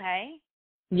 Really? Okay.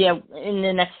 Yeah, in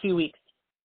the next few weeks.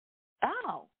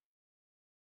 Oh.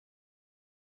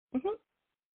 Mhm.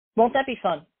 Won't that be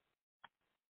fun?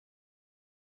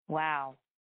 Wow.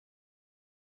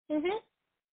 Mhm.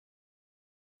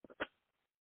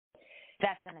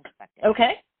 That's unexpected.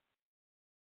 Okay.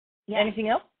 Yeah. Anything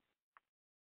else?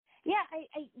 Yeah, I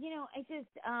just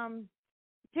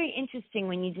it's very interesting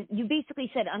when you basically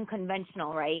said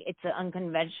unconventional, right? It's an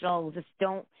unconventional. Just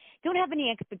don't have any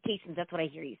expectations. That's what I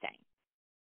hear you saying.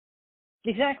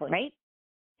 Exactly. Right?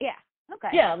 Yeah. Okay.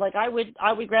 Yeah, like I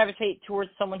would gravitate towards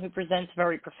someone who presents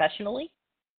very professionally.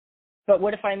 But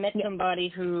what if I met somebody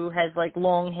who has like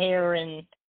long hair and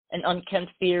an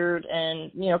unkempt beard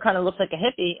and, kind of looks like a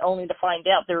hippie, only to find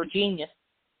out they're a genius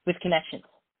with connections?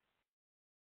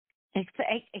 I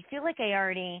feel like I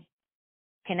already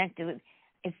connected with.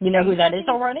 You know who that is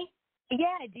already?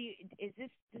 Yeah. Is this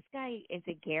guy? Is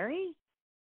it Gary?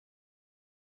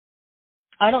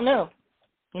 I don't know.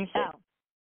 Let me see. Oh.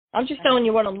 I'm just telling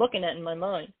you what I'm looking at in my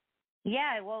mind.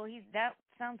 Yeah. Well, that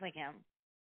sounds like him.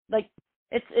 Like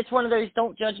it's one of those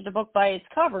don't judge the book by its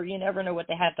cover. You never know what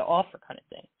they have to offer kind of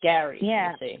thing. Gary.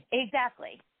 Yeah. Let me see.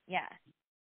 Exactly. Yeah.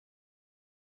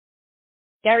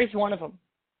 Gary's one of them.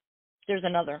 There's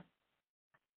another.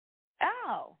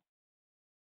 Oh.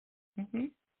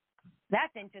 Mhm.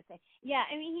 That's interesting. Yeah,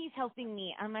 I mean, he's helping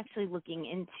me. I'm actually looking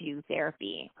into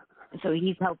therapy. So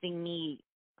he's helping me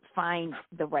find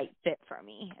the right fit for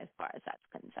me as far as that's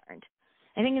concerned.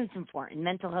 I think it's important.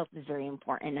 Mental health is very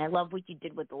important. I love what you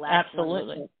did with the last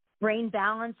Absolutely. one. Brain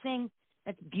balancing.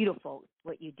 That's beautiful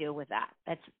what you do with that.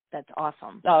 That's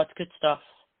awesome. Oh, it's good stuff.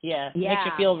 Yeah. Makes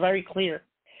you feel very clear.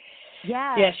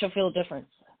 Yeah. Yeah, she'll feel a difference.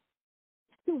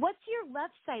 What's your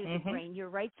left side of the brain? Your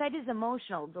right side is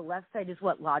emotional. The left side is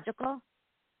what, logical?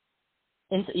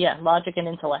 Logic and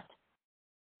intellect.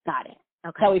 Got it.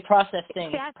 Okay. How we process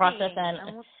things. Process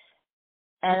and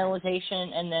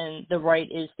analyzation, and then the right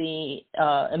is the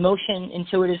emotion,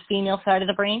 intuitive female side of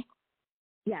the brain.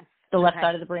 Yes. The left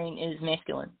side of the brain is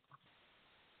masculine.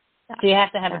 So you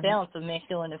have to have a balance of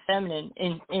masculine and feminine.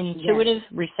 Intuitive,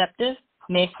 receptive,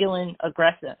 masculine,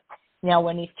 aggressive. Now,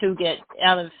 when these two get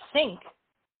out of sync,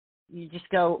 you just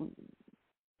go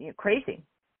crazy.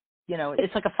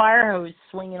 It's like a fire hose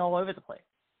swinging all over the place.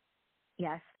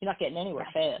 Yes. You're not getting anywhere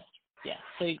fast. Yeah.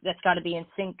 So that's got to be in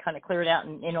sync, kind of cleared out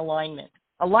in alignment.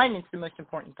 Alignment's the most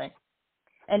important thing.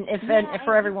 And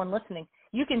for everyone listening,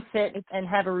 you can sit and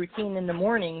have a routine in the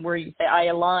morning where you say, I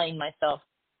align myself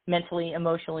mentally,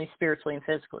 emotionally, spiritually, and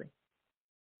physically.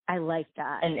 I like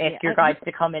that. And ask your guides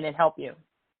to come in and help you.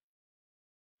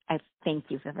 I thank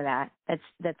you for that.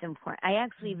 That's important. I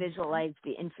actually visualize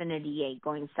the infinity 8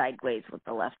 going sideways with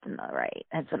the left and the right.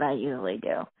 That's what I usually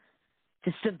do.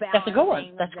 Just to balance. That's a good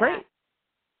one. That's great.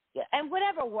 Yeah, and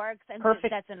whatever works. And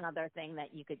perfect. That's another thing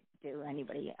that you could do.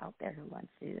 Anybody out there who wants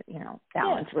to,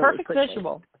 balance. Yeah, really perfect quickly.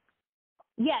 visual.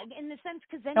 Yeah, in the sense,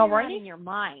 because then you're not in your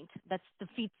mind. That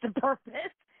defeats the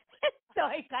purpose. So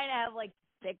I kind of have, like,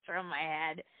 a picture in my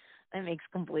head.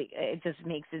 It just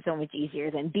makes it so much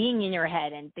easier than being in your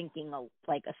head and thinking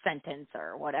like a sentence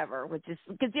or whatever, which is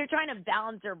because you're trying to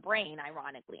balance your brain,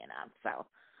 ironically enough. So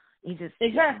you just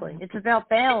exactly. It's about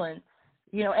balance,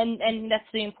 and that's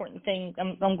the important thing.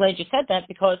 I'm glad you said that,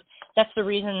 because that's the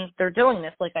reason they're doing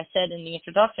this. Like I said in the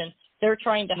introduction, they're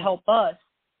trying to help us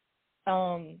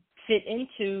fit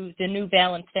into the new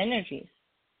balanced energies.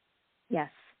 Yes.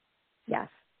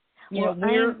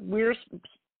 We're.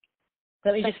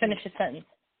 Let me just finish the sentence.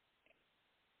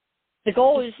 The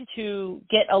goal is to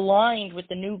get aligned with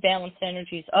the new balanced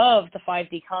energies of the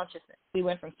 5D consciousness. We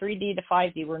went from 3D to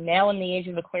 5D. We're now in the age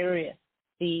of Aquarius.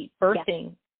 The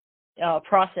birthing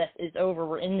process is over.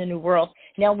 We're in the new world.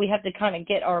 Now we have to kind of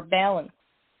get our balance,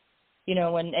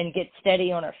 and get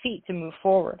steady on our feet to move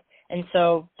forward. And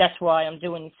so that's why I'm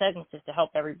doing these segments, is to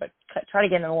help everybody try to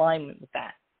get in alignment with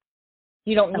that.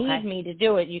 You don't need me to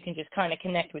do it. You can just kind of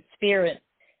connect with spirit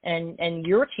and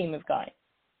your team of guides.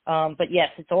 But yes,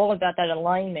 it's all about that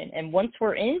alignment. And once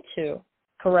we're into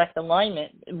correct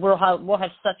alignment, we'll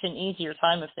have such an easier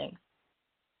time of things.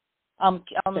 I'm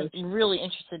really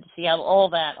interested to see how all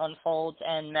that unfolds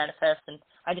and manifests, and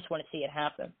I just want to see it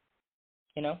happen.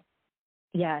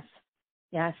 Yes,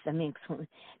 that makes sense.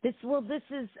 This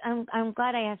is. I'm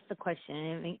glad I asked the question.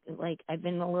 I mean, like, I've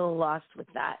been a little lost with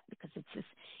that, because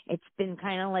it's been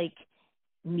kind of like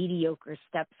mediocre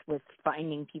steps with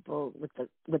finding people with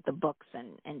the books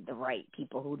and the right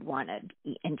people who'd want to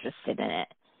be interested in it.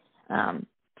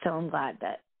 So I'm glad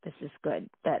that this is good,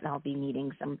 that I'll be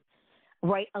meeting some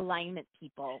right alignment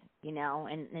people,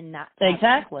 and not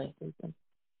exactly.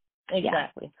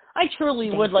 I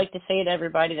truly would like to say to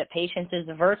everybody that patience is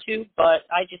a virtue, but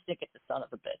I just think it's a son of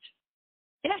a bitch.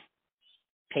 Yeah,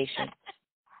 patience.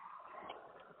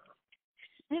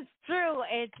 It's true.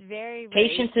 It's very, very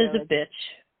patience true. is a bitch.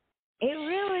 It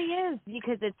really is,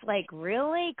 because it's like,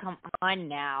 really? Come on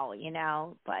now,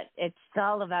 but it's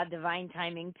all about divine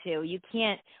timing, too. You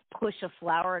can't push a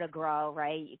flower to grow,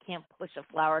 right? You can't push a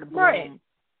flower to bloom. Right.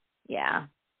 Yeah.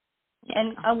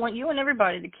 And I want you and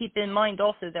everybody to keep in mind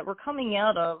also that we're coming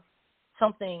out of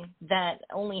something that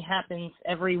only happens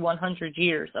every 100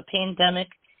 years, a pandemic.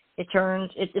 It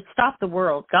stopped the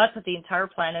world. God put the entire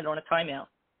planet on a timeout.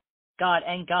 God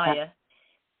and Gaia. Yeah.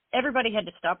 Everybody had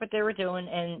to stop what they were doing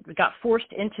and got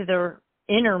forced into their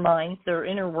inner minds, their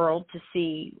inner world,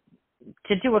 to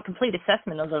do a complete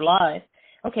assessment of their lives.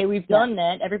 Okay, we've done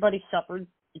that. Everybody suffered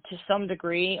to some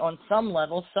degree, on some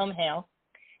level, somehow,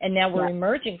 and now we're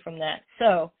emerging from that.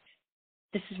 So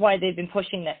this is why they've been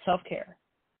pushing that self-care.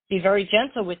 Be very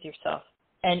gentle with yourself,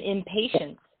 and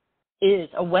impatience is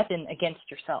a weapon against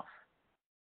yourself.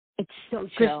 It's so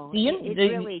true. The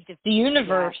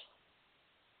universe...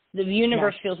 The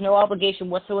universe feels no obligation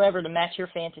whatsoever to match your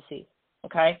fantasies.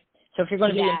 Okay, so if you're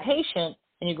going to be impatient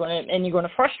and you're going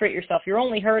to frustrate yourself, you're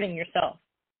only hurting yourself.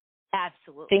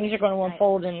 Absolutely. Things are going to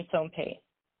unfold in its own pace,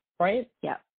 right?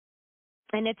 Yeah.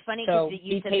 And it's funny because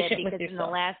you said that, because in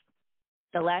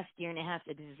the last year and a half,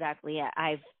 exactly,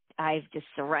 I've just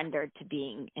surrendered to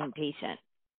being impatient.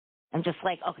 I'm just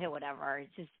like, okay, whatever,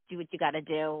 just do what you got to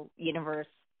do, universe.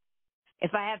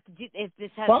 If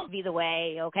this has to be the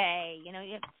way, okay, you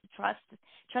have to trust.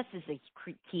 Trust is a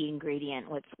key ingredient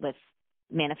with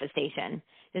manifestation.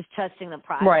 Just trusting the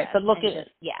process. Right, but look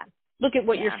at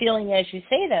what you're feeling as you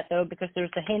say that, though, because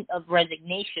there's a hint of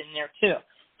resignation there too.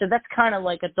 So that's kind of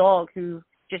like a dog who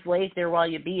just lays there while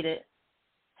you beat it.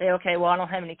 Say, okay, well, I don't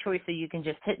have any choice, so you can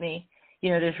just hit me.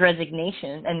 There's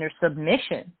resignation and there's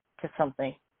submission to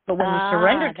something. But when you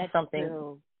surrender to something.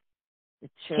 True.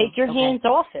 It's true. Take your hands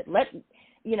off it.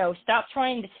 Stop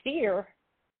trying to steer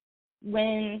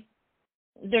when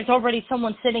there's already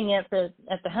someone sitting at the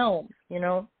helm,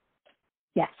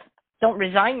 Yes. Don't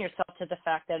resign yourself to the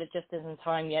fact that it just isn't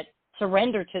time yet.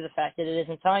 Surrender to the fact that it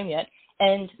isn't time yet,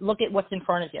 and look at what's in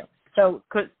front of you. So,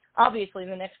 cause obviously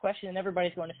the next question, and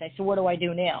everybody's going to say, so what do I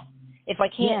do now? If I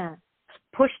can't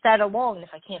push that along, and if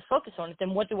I can't focus on it,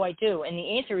 then what do I do? And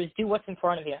the answer is do what's in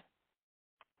front of you.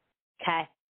 Okay.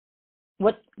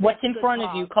 What's in front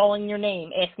of you, calling your name,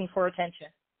 asking for attention.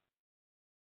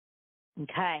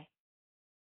 Okay.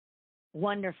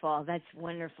 Wonderful. That's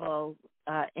wonderful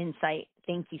insight.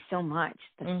 Thank you so much.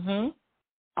 That's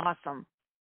awesome.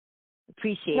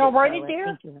 Appreciate it. No, right, dear.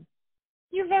 Thank you.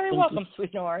 You're very welcome,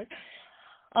 sweetheart.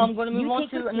 I'm going to move on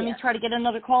to, and let me try to get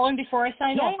another call in before I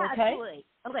sign off, okay? Absolutely.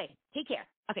 Okay, take care.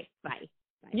 Okay, bye.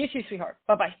 You too, sweetheart.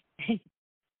 Bye-bye.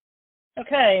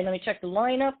 Okay, let me check the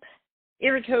lineup.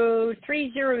 Area code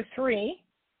 303.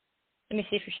 Let me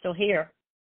see if you're still here.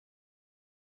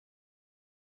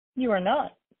 You are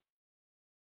not.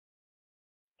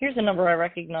 Here's a number I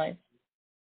recognize.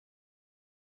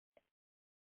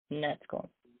 And that's gone.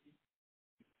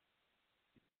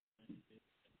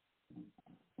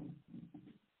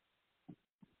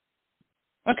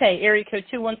 Okay, area code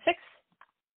 216.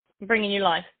 I'm bringing you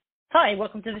live. Hi,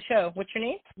 welcome to the show. What's your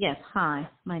name? Yes, hi.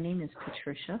 My name is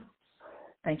Patricia.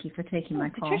 Thank you for taking my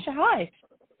call. Patricia, hi.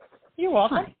 You're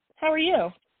welcome. Hi. How are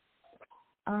you?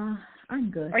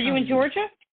 I'm good. Are you in Georgia?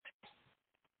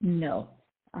 No,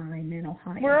 I'm in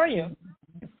Ohio. Where are you?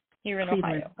 You're in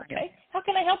Cleveland, Ohio. Okay. How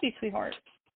can I help you, sweetheart?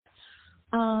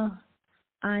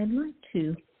 I'd like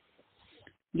to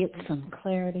get some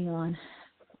clarity on.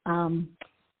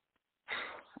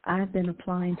 I've been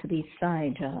applying to these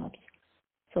side jobs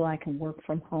so I can work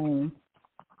from home.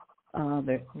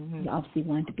 They're obviously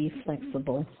want to be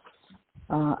flexible.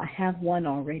 I have one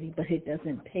already, but it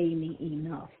doesn't pay me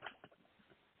enough.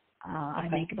 I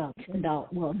make about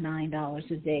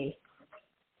 $9 a day,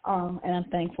 and I'm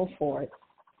thankful for it.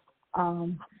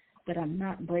 But I'm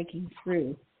not breaking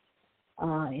through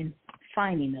in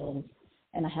finding those.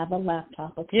 And I have a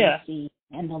laptop, a PC,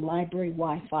 and the library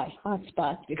Wi-Fi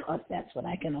hotspot because that's what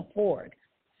I can afford.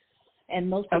 And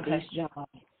most of these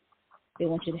jobs, they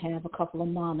want you to have a couple of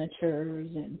monitors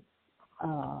and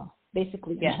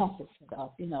basically an office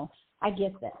stuff. You know, I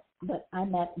get that, but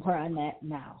I'm at where I'm at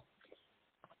now.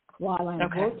 While I'm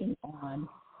working on,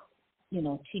 you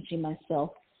know, teaching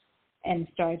myself and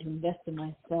starting to invest in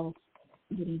myself,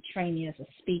 getting training as a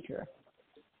speaker.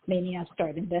 Maybe I'll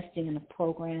start investing in the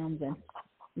programs and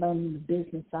learning the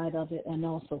business side of it and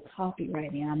also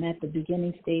copywriting. I'm at the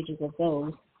beginning stages of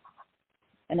those,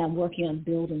 and I'm working on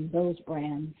building those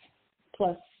brands,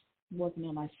 plus working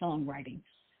on my songwriting.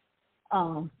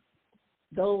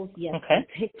 Those,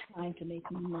 take time to make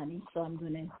me money, so I'm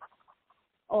going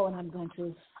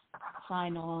to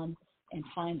sign on and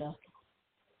find a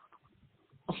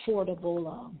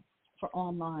affordable for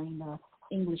online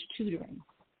English tutoring.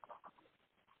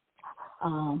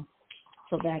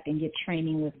 So that I can get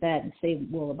training with that and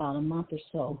save, about a month or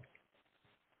so.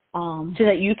 So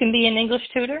that you can be an English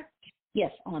tutor?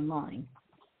 Yes, online.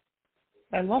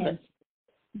 I love it.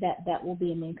 That will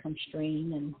be an income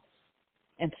stream,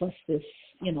 and plus this,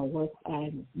 you know, work.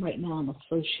 Right now I'm a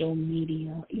social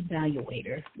media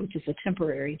evaluator, which is a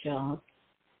temporary job.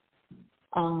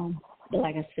 But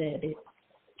like I said, it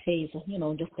pays, you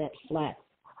know, just that flat,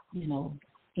 you know,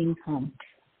 income.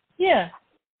 Yeah.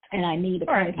 And I need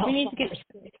we need to get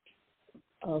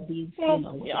of these. Well,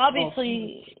 you know,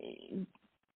 obviously,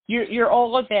 you're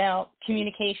all about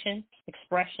communication,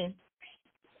 expression,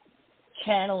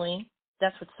 channeling.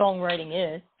 That's what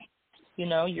songwriting is. You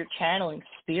know, you're channeling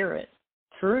spirit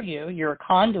through you. You're a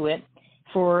conduit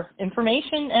for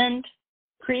information and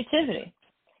creativity.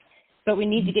 But we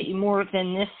need to get you more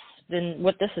than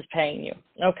what this is paying you.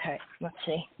 Okay, let's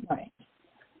see. Right.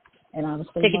 And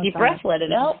honestly, take a deep breath, let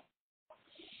it out.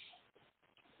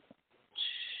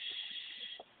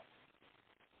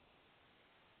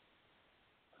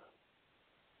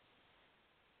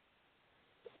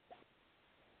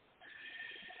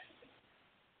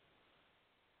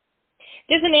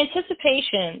 There's an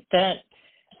anticipation that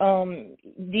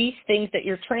these things that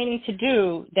you're training to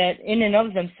do, that in and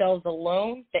of themselves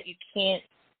alone, that you can't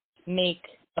make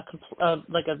a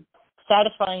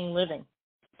satisfying living.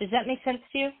 Does that make sense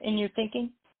to you in your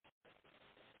thinking?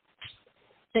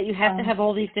 That you have to have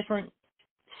all these different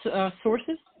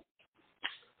sources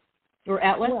or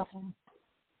outlets? Well,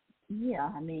 yeah,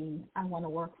 I mean, I want to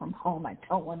work from home. I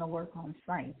don't want to work on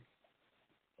site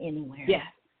anywhere. Yeah.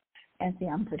 And see,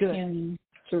 I'm preparing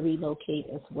to relocate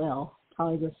as well.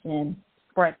 Probably within,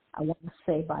 I want to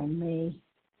say by May,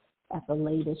 at the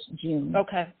latest June.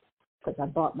 Okay. Because I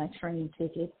bought my train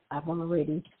ticket. I've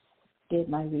already did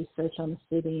my research on the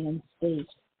city and state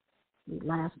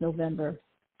last November.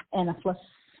 And plus,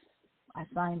 I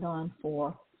signed on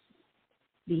for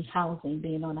the housing,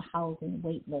 being on a housing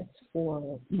wait list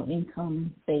for, you know,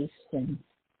 income-based and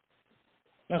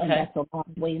that's a long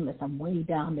waiting list. I'm way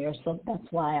down there, so that's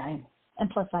why and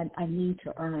plus I need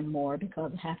to earn more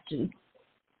because I have to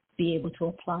be able to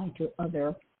apply to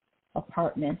other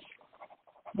apartments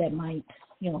that might,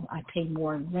 you know, I pay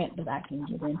more in rent, but I can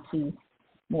get into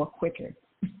more quicker.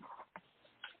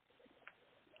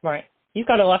 Right. You've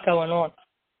got a lot going on.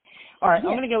 All right, Yeah.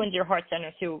 I'm going to go into your heart center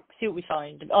and see what we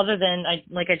find. Other than,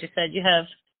 like I just said, you have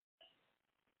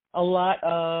a lot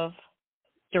of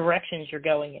directions you're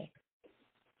going in.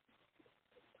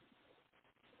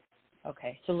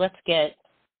 Okay, so let's get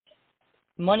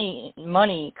money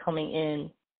coming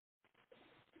in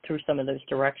through some of those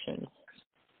directions.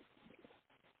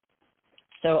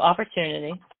 So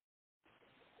opportunity,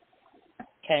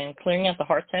 Okay, I'm clearing out the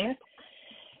heart center.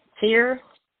 Fear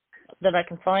that I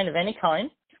can find of any kind.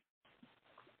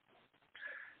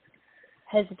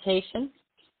 Hesitation.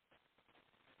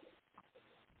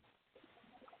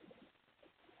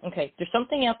 Okay, there's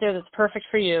something out there that's perfect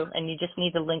for you, and you just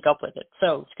need to link up with it.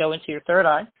 So let's go into your third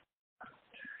eye.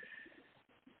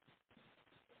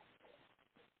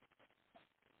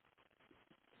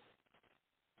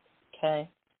 Okay.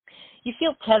 You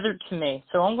feel tethered to me,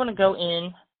 so I'm going to go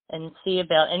in and see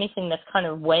about anything that's kind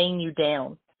of weighing you down.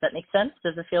 Does that make sense?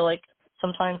 Does it feel like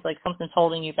sometimes like something's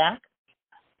holding you back?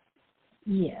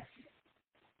 Yes.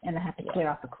 And I have to clear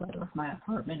out the clutter of my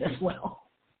apartment as well.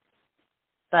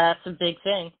 That's a big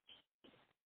thing.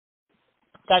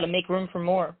 Got to make room for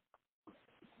more.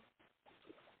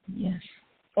 Yes.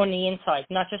 On the inside,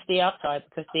 not just the outside,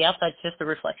 because the outside's just a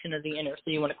reflection of the inner.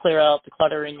 So you want to clear out the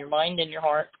clutter in your mind and your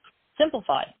heart.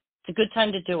 Simplify. It's a good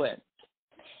time to do it.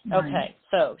 Right. Okay,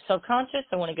 so subconscious,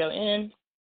 I want to go in.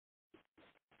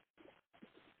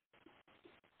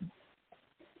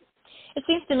 It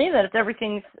seems to me that if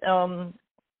everything's,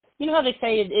 you know how they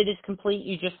say it is complete,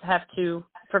 you just have to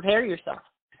prepare yourself.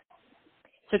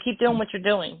 So keep doing what you're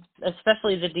doing,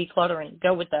 especially the decluttering.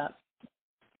 Go with that.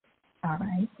 All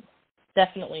right.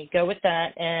 Definitely go with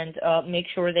that, and make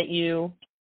sure that you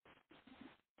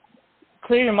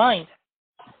clear your mind.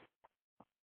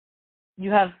 You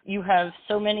have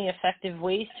so many effective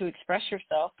ways to express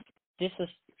yourself. This is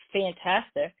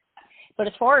fantastic. But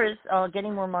as far as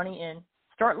getting more money in,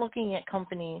 start looking at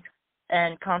companies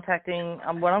and contacting.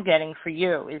 What I'm getting for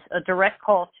you is a direct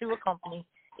call to a company,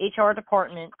 HR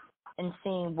department, and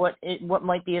seeing what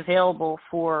might be available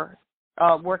for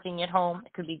working at home.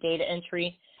 It could be data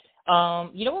entry.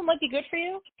 You know what might be good for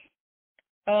you?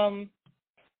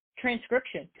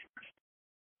 Transcription.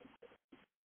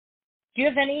 Do you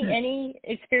have any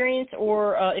experience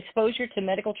or exposure to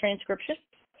medical transcription?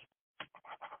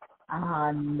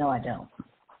 No, I don't.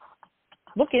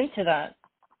 Look into that,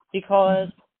 because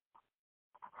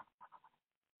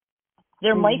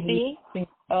there might be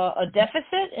a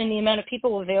deficit in the amount of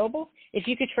people available. If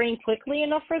you could train quickly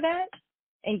enough for that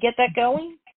and get that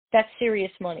going, that's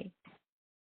serious money.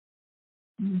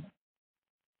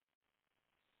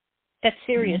 That's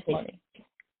serious money.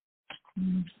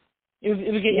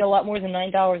 It would get you a lot more than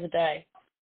 $9 a day.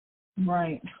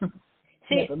 Right.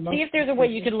 See if there's a way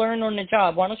you could learn on the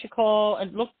job. Why don't you call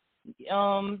and look?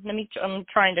 I'm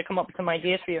trying to come up with some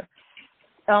ideas for you.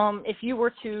 If you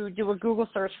were to do a Google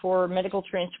search for medical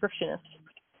transcriptionist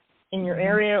in your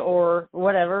area or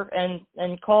whatever,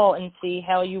 and call and see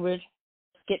how you would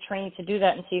get trained to do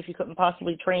that, and see if you couldn't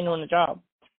possibly train on the job.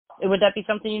 Would that be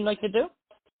something you'd like to do?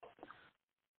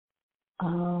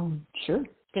 Sure.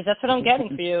 Because that's what I'm getting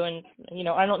for you, and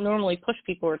I don't normally push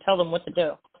people or tell them what to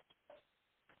do.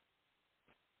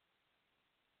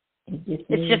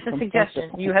 It's just a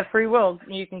suggestion. You have free will.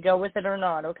 You can go with it or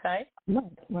not, okay?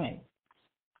 Right.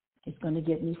 It's going to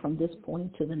get me from this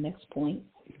point to the next point.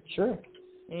 Sure.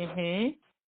 It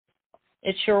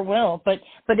sure will. But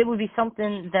it would be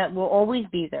something that will always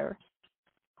be there.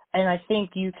 And I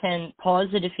think you can pause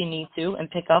it if you need to and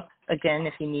pick up again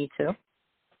if you need to.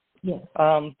 Yes.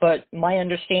 But my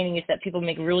understanding is that people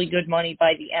make really good money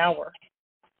by the hour.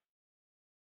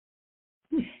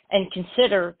 And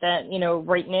consider that,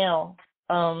 right now,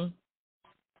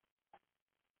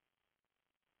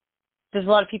 there's a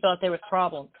lot of people out there with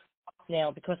problems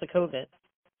now because of COVID.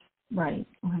 Right.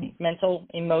 Mental,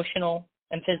 emotional,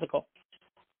 and physical.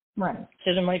 Right.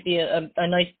 So there might be a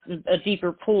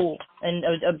deeper pool and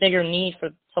a bigger need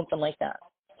for something like that.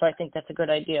 So I think that's a good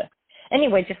idea.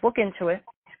 Anyway, just look into it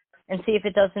and see if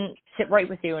it doesn't sit right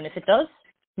with you. And if it does,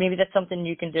 maybe that's something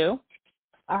you can do.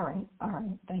 All right.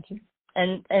 Thank you.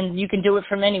 And you can do it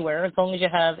from anywhere as long as you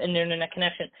have an internet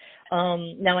connection.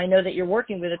 Now, I know that you're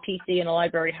working with a PC and a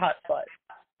library hotspot.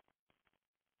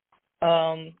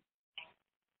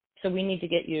 So we need to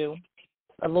get you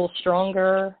a little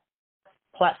stronger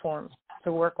platform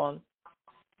to work on.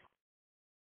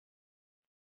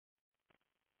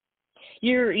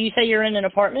 You say you're in an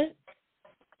apartment?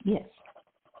 Yes.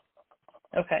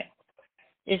 Okay.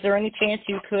 Is there any chance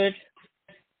you could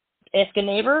ask a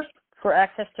neighbor for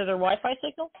access to their Wi-Fi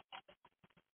signal?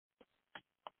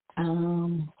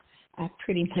 I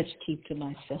pretty much keep to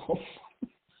myself.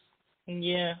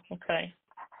 Yeah, okay.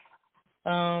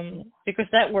 Because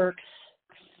that works.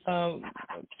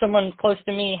 Someone close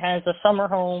to me has a summer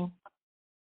home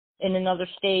in another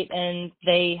state, and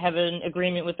they have an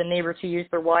agreement with the neighbor to use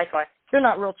their Wi-Fi. They're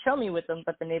not real chummy with them,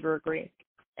 but the neighbor agrees.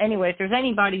 Anyway, if there's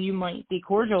anybody you might be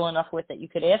cordial enough with that you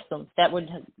could ask them, that would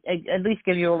at least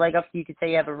give you a leg up so you could say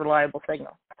you have a reliable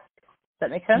signal. Does that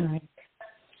make sense? Right.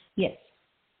 Yes.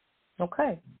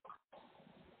 Okay.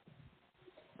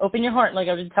 Open your heart, like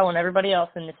I was telling everybody else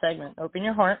in this segment. Open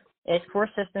your heart, ask for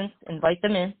assistance, invite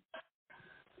them in.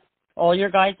 All your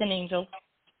guides and angels,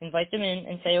 invite them in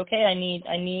and say, okay, I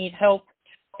need help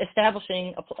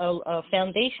establishing a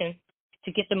foundation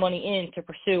to get the money in to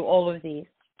pursue all of these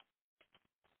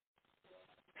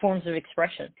forms of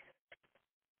expression.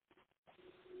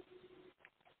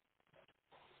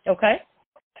 Okay?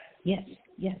 Yes.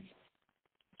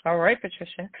 All right,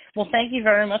 Patricia. Well, thank you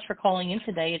very much for calling in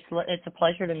today. It's a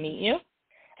pleasure to meet you,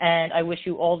 and I wish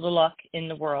you all the luck in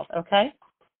the world, okay?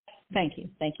 Thank you.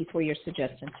 Thank you for your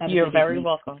suggestions. You're very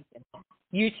welcome.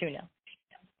 You too now.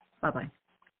 Bye-bye.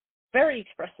 Very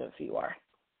expressive you are.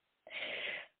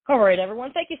 All right,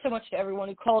 everyone. Thank you so much to everyone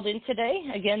who called in today.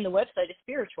 Again, the website is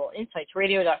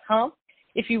spiritualinsightsradio.com.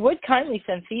 If you would kindly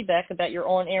send feedback about your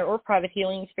on-air or private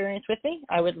healing experience with me,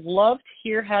 I would love to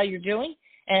hear how you're doing.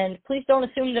 And please don't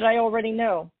assume that I already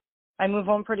know. I move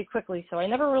on pretty quickly, so I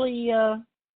never really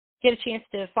get a chance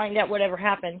to find out whatever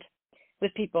happened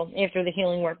with people after the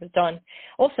healing work was done.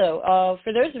 Also,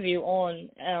 for those of you on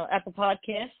Apple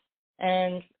Podcasts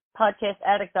and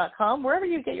podcastaddict.com, wherever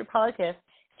you get your podcasts,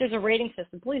 if there's a rating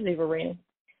system, please leave a rating.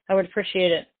 I would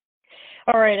appreciate it.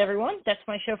 All right, everyone, that's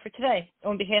my show for today.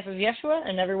 On behalf of Yeshua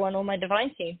and everyone on my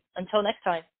divine team, until next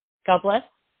time, God bless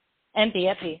and be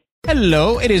at peace.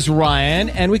 Hello, it is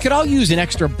Ryan, and we could all use an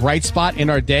extra bright spot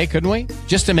in our day, couldn't we?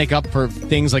 Just to make up for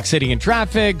things like sitting in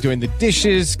traffic, doing the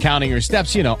dishes, counting your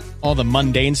steps, all the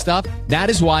mundane stuff. That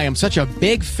is why I'm such a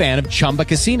big fan of Chumba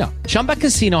Casino. Chumba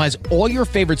Casino has all your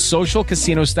favorite social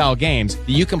casino-style games that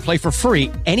you can play for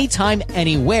free anytime,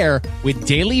 anywhere with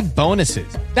daily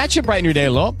bonuses. That should brighten your day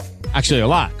a little. Actually, a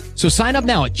lot. So sign up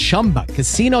now at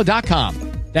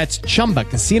ChumbaCasino.com. That's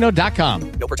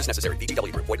ChumbaCasino.com. No purchase necessary.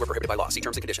 VGW Group. Void where prohibited by law. See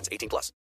terms and conditions. 18+.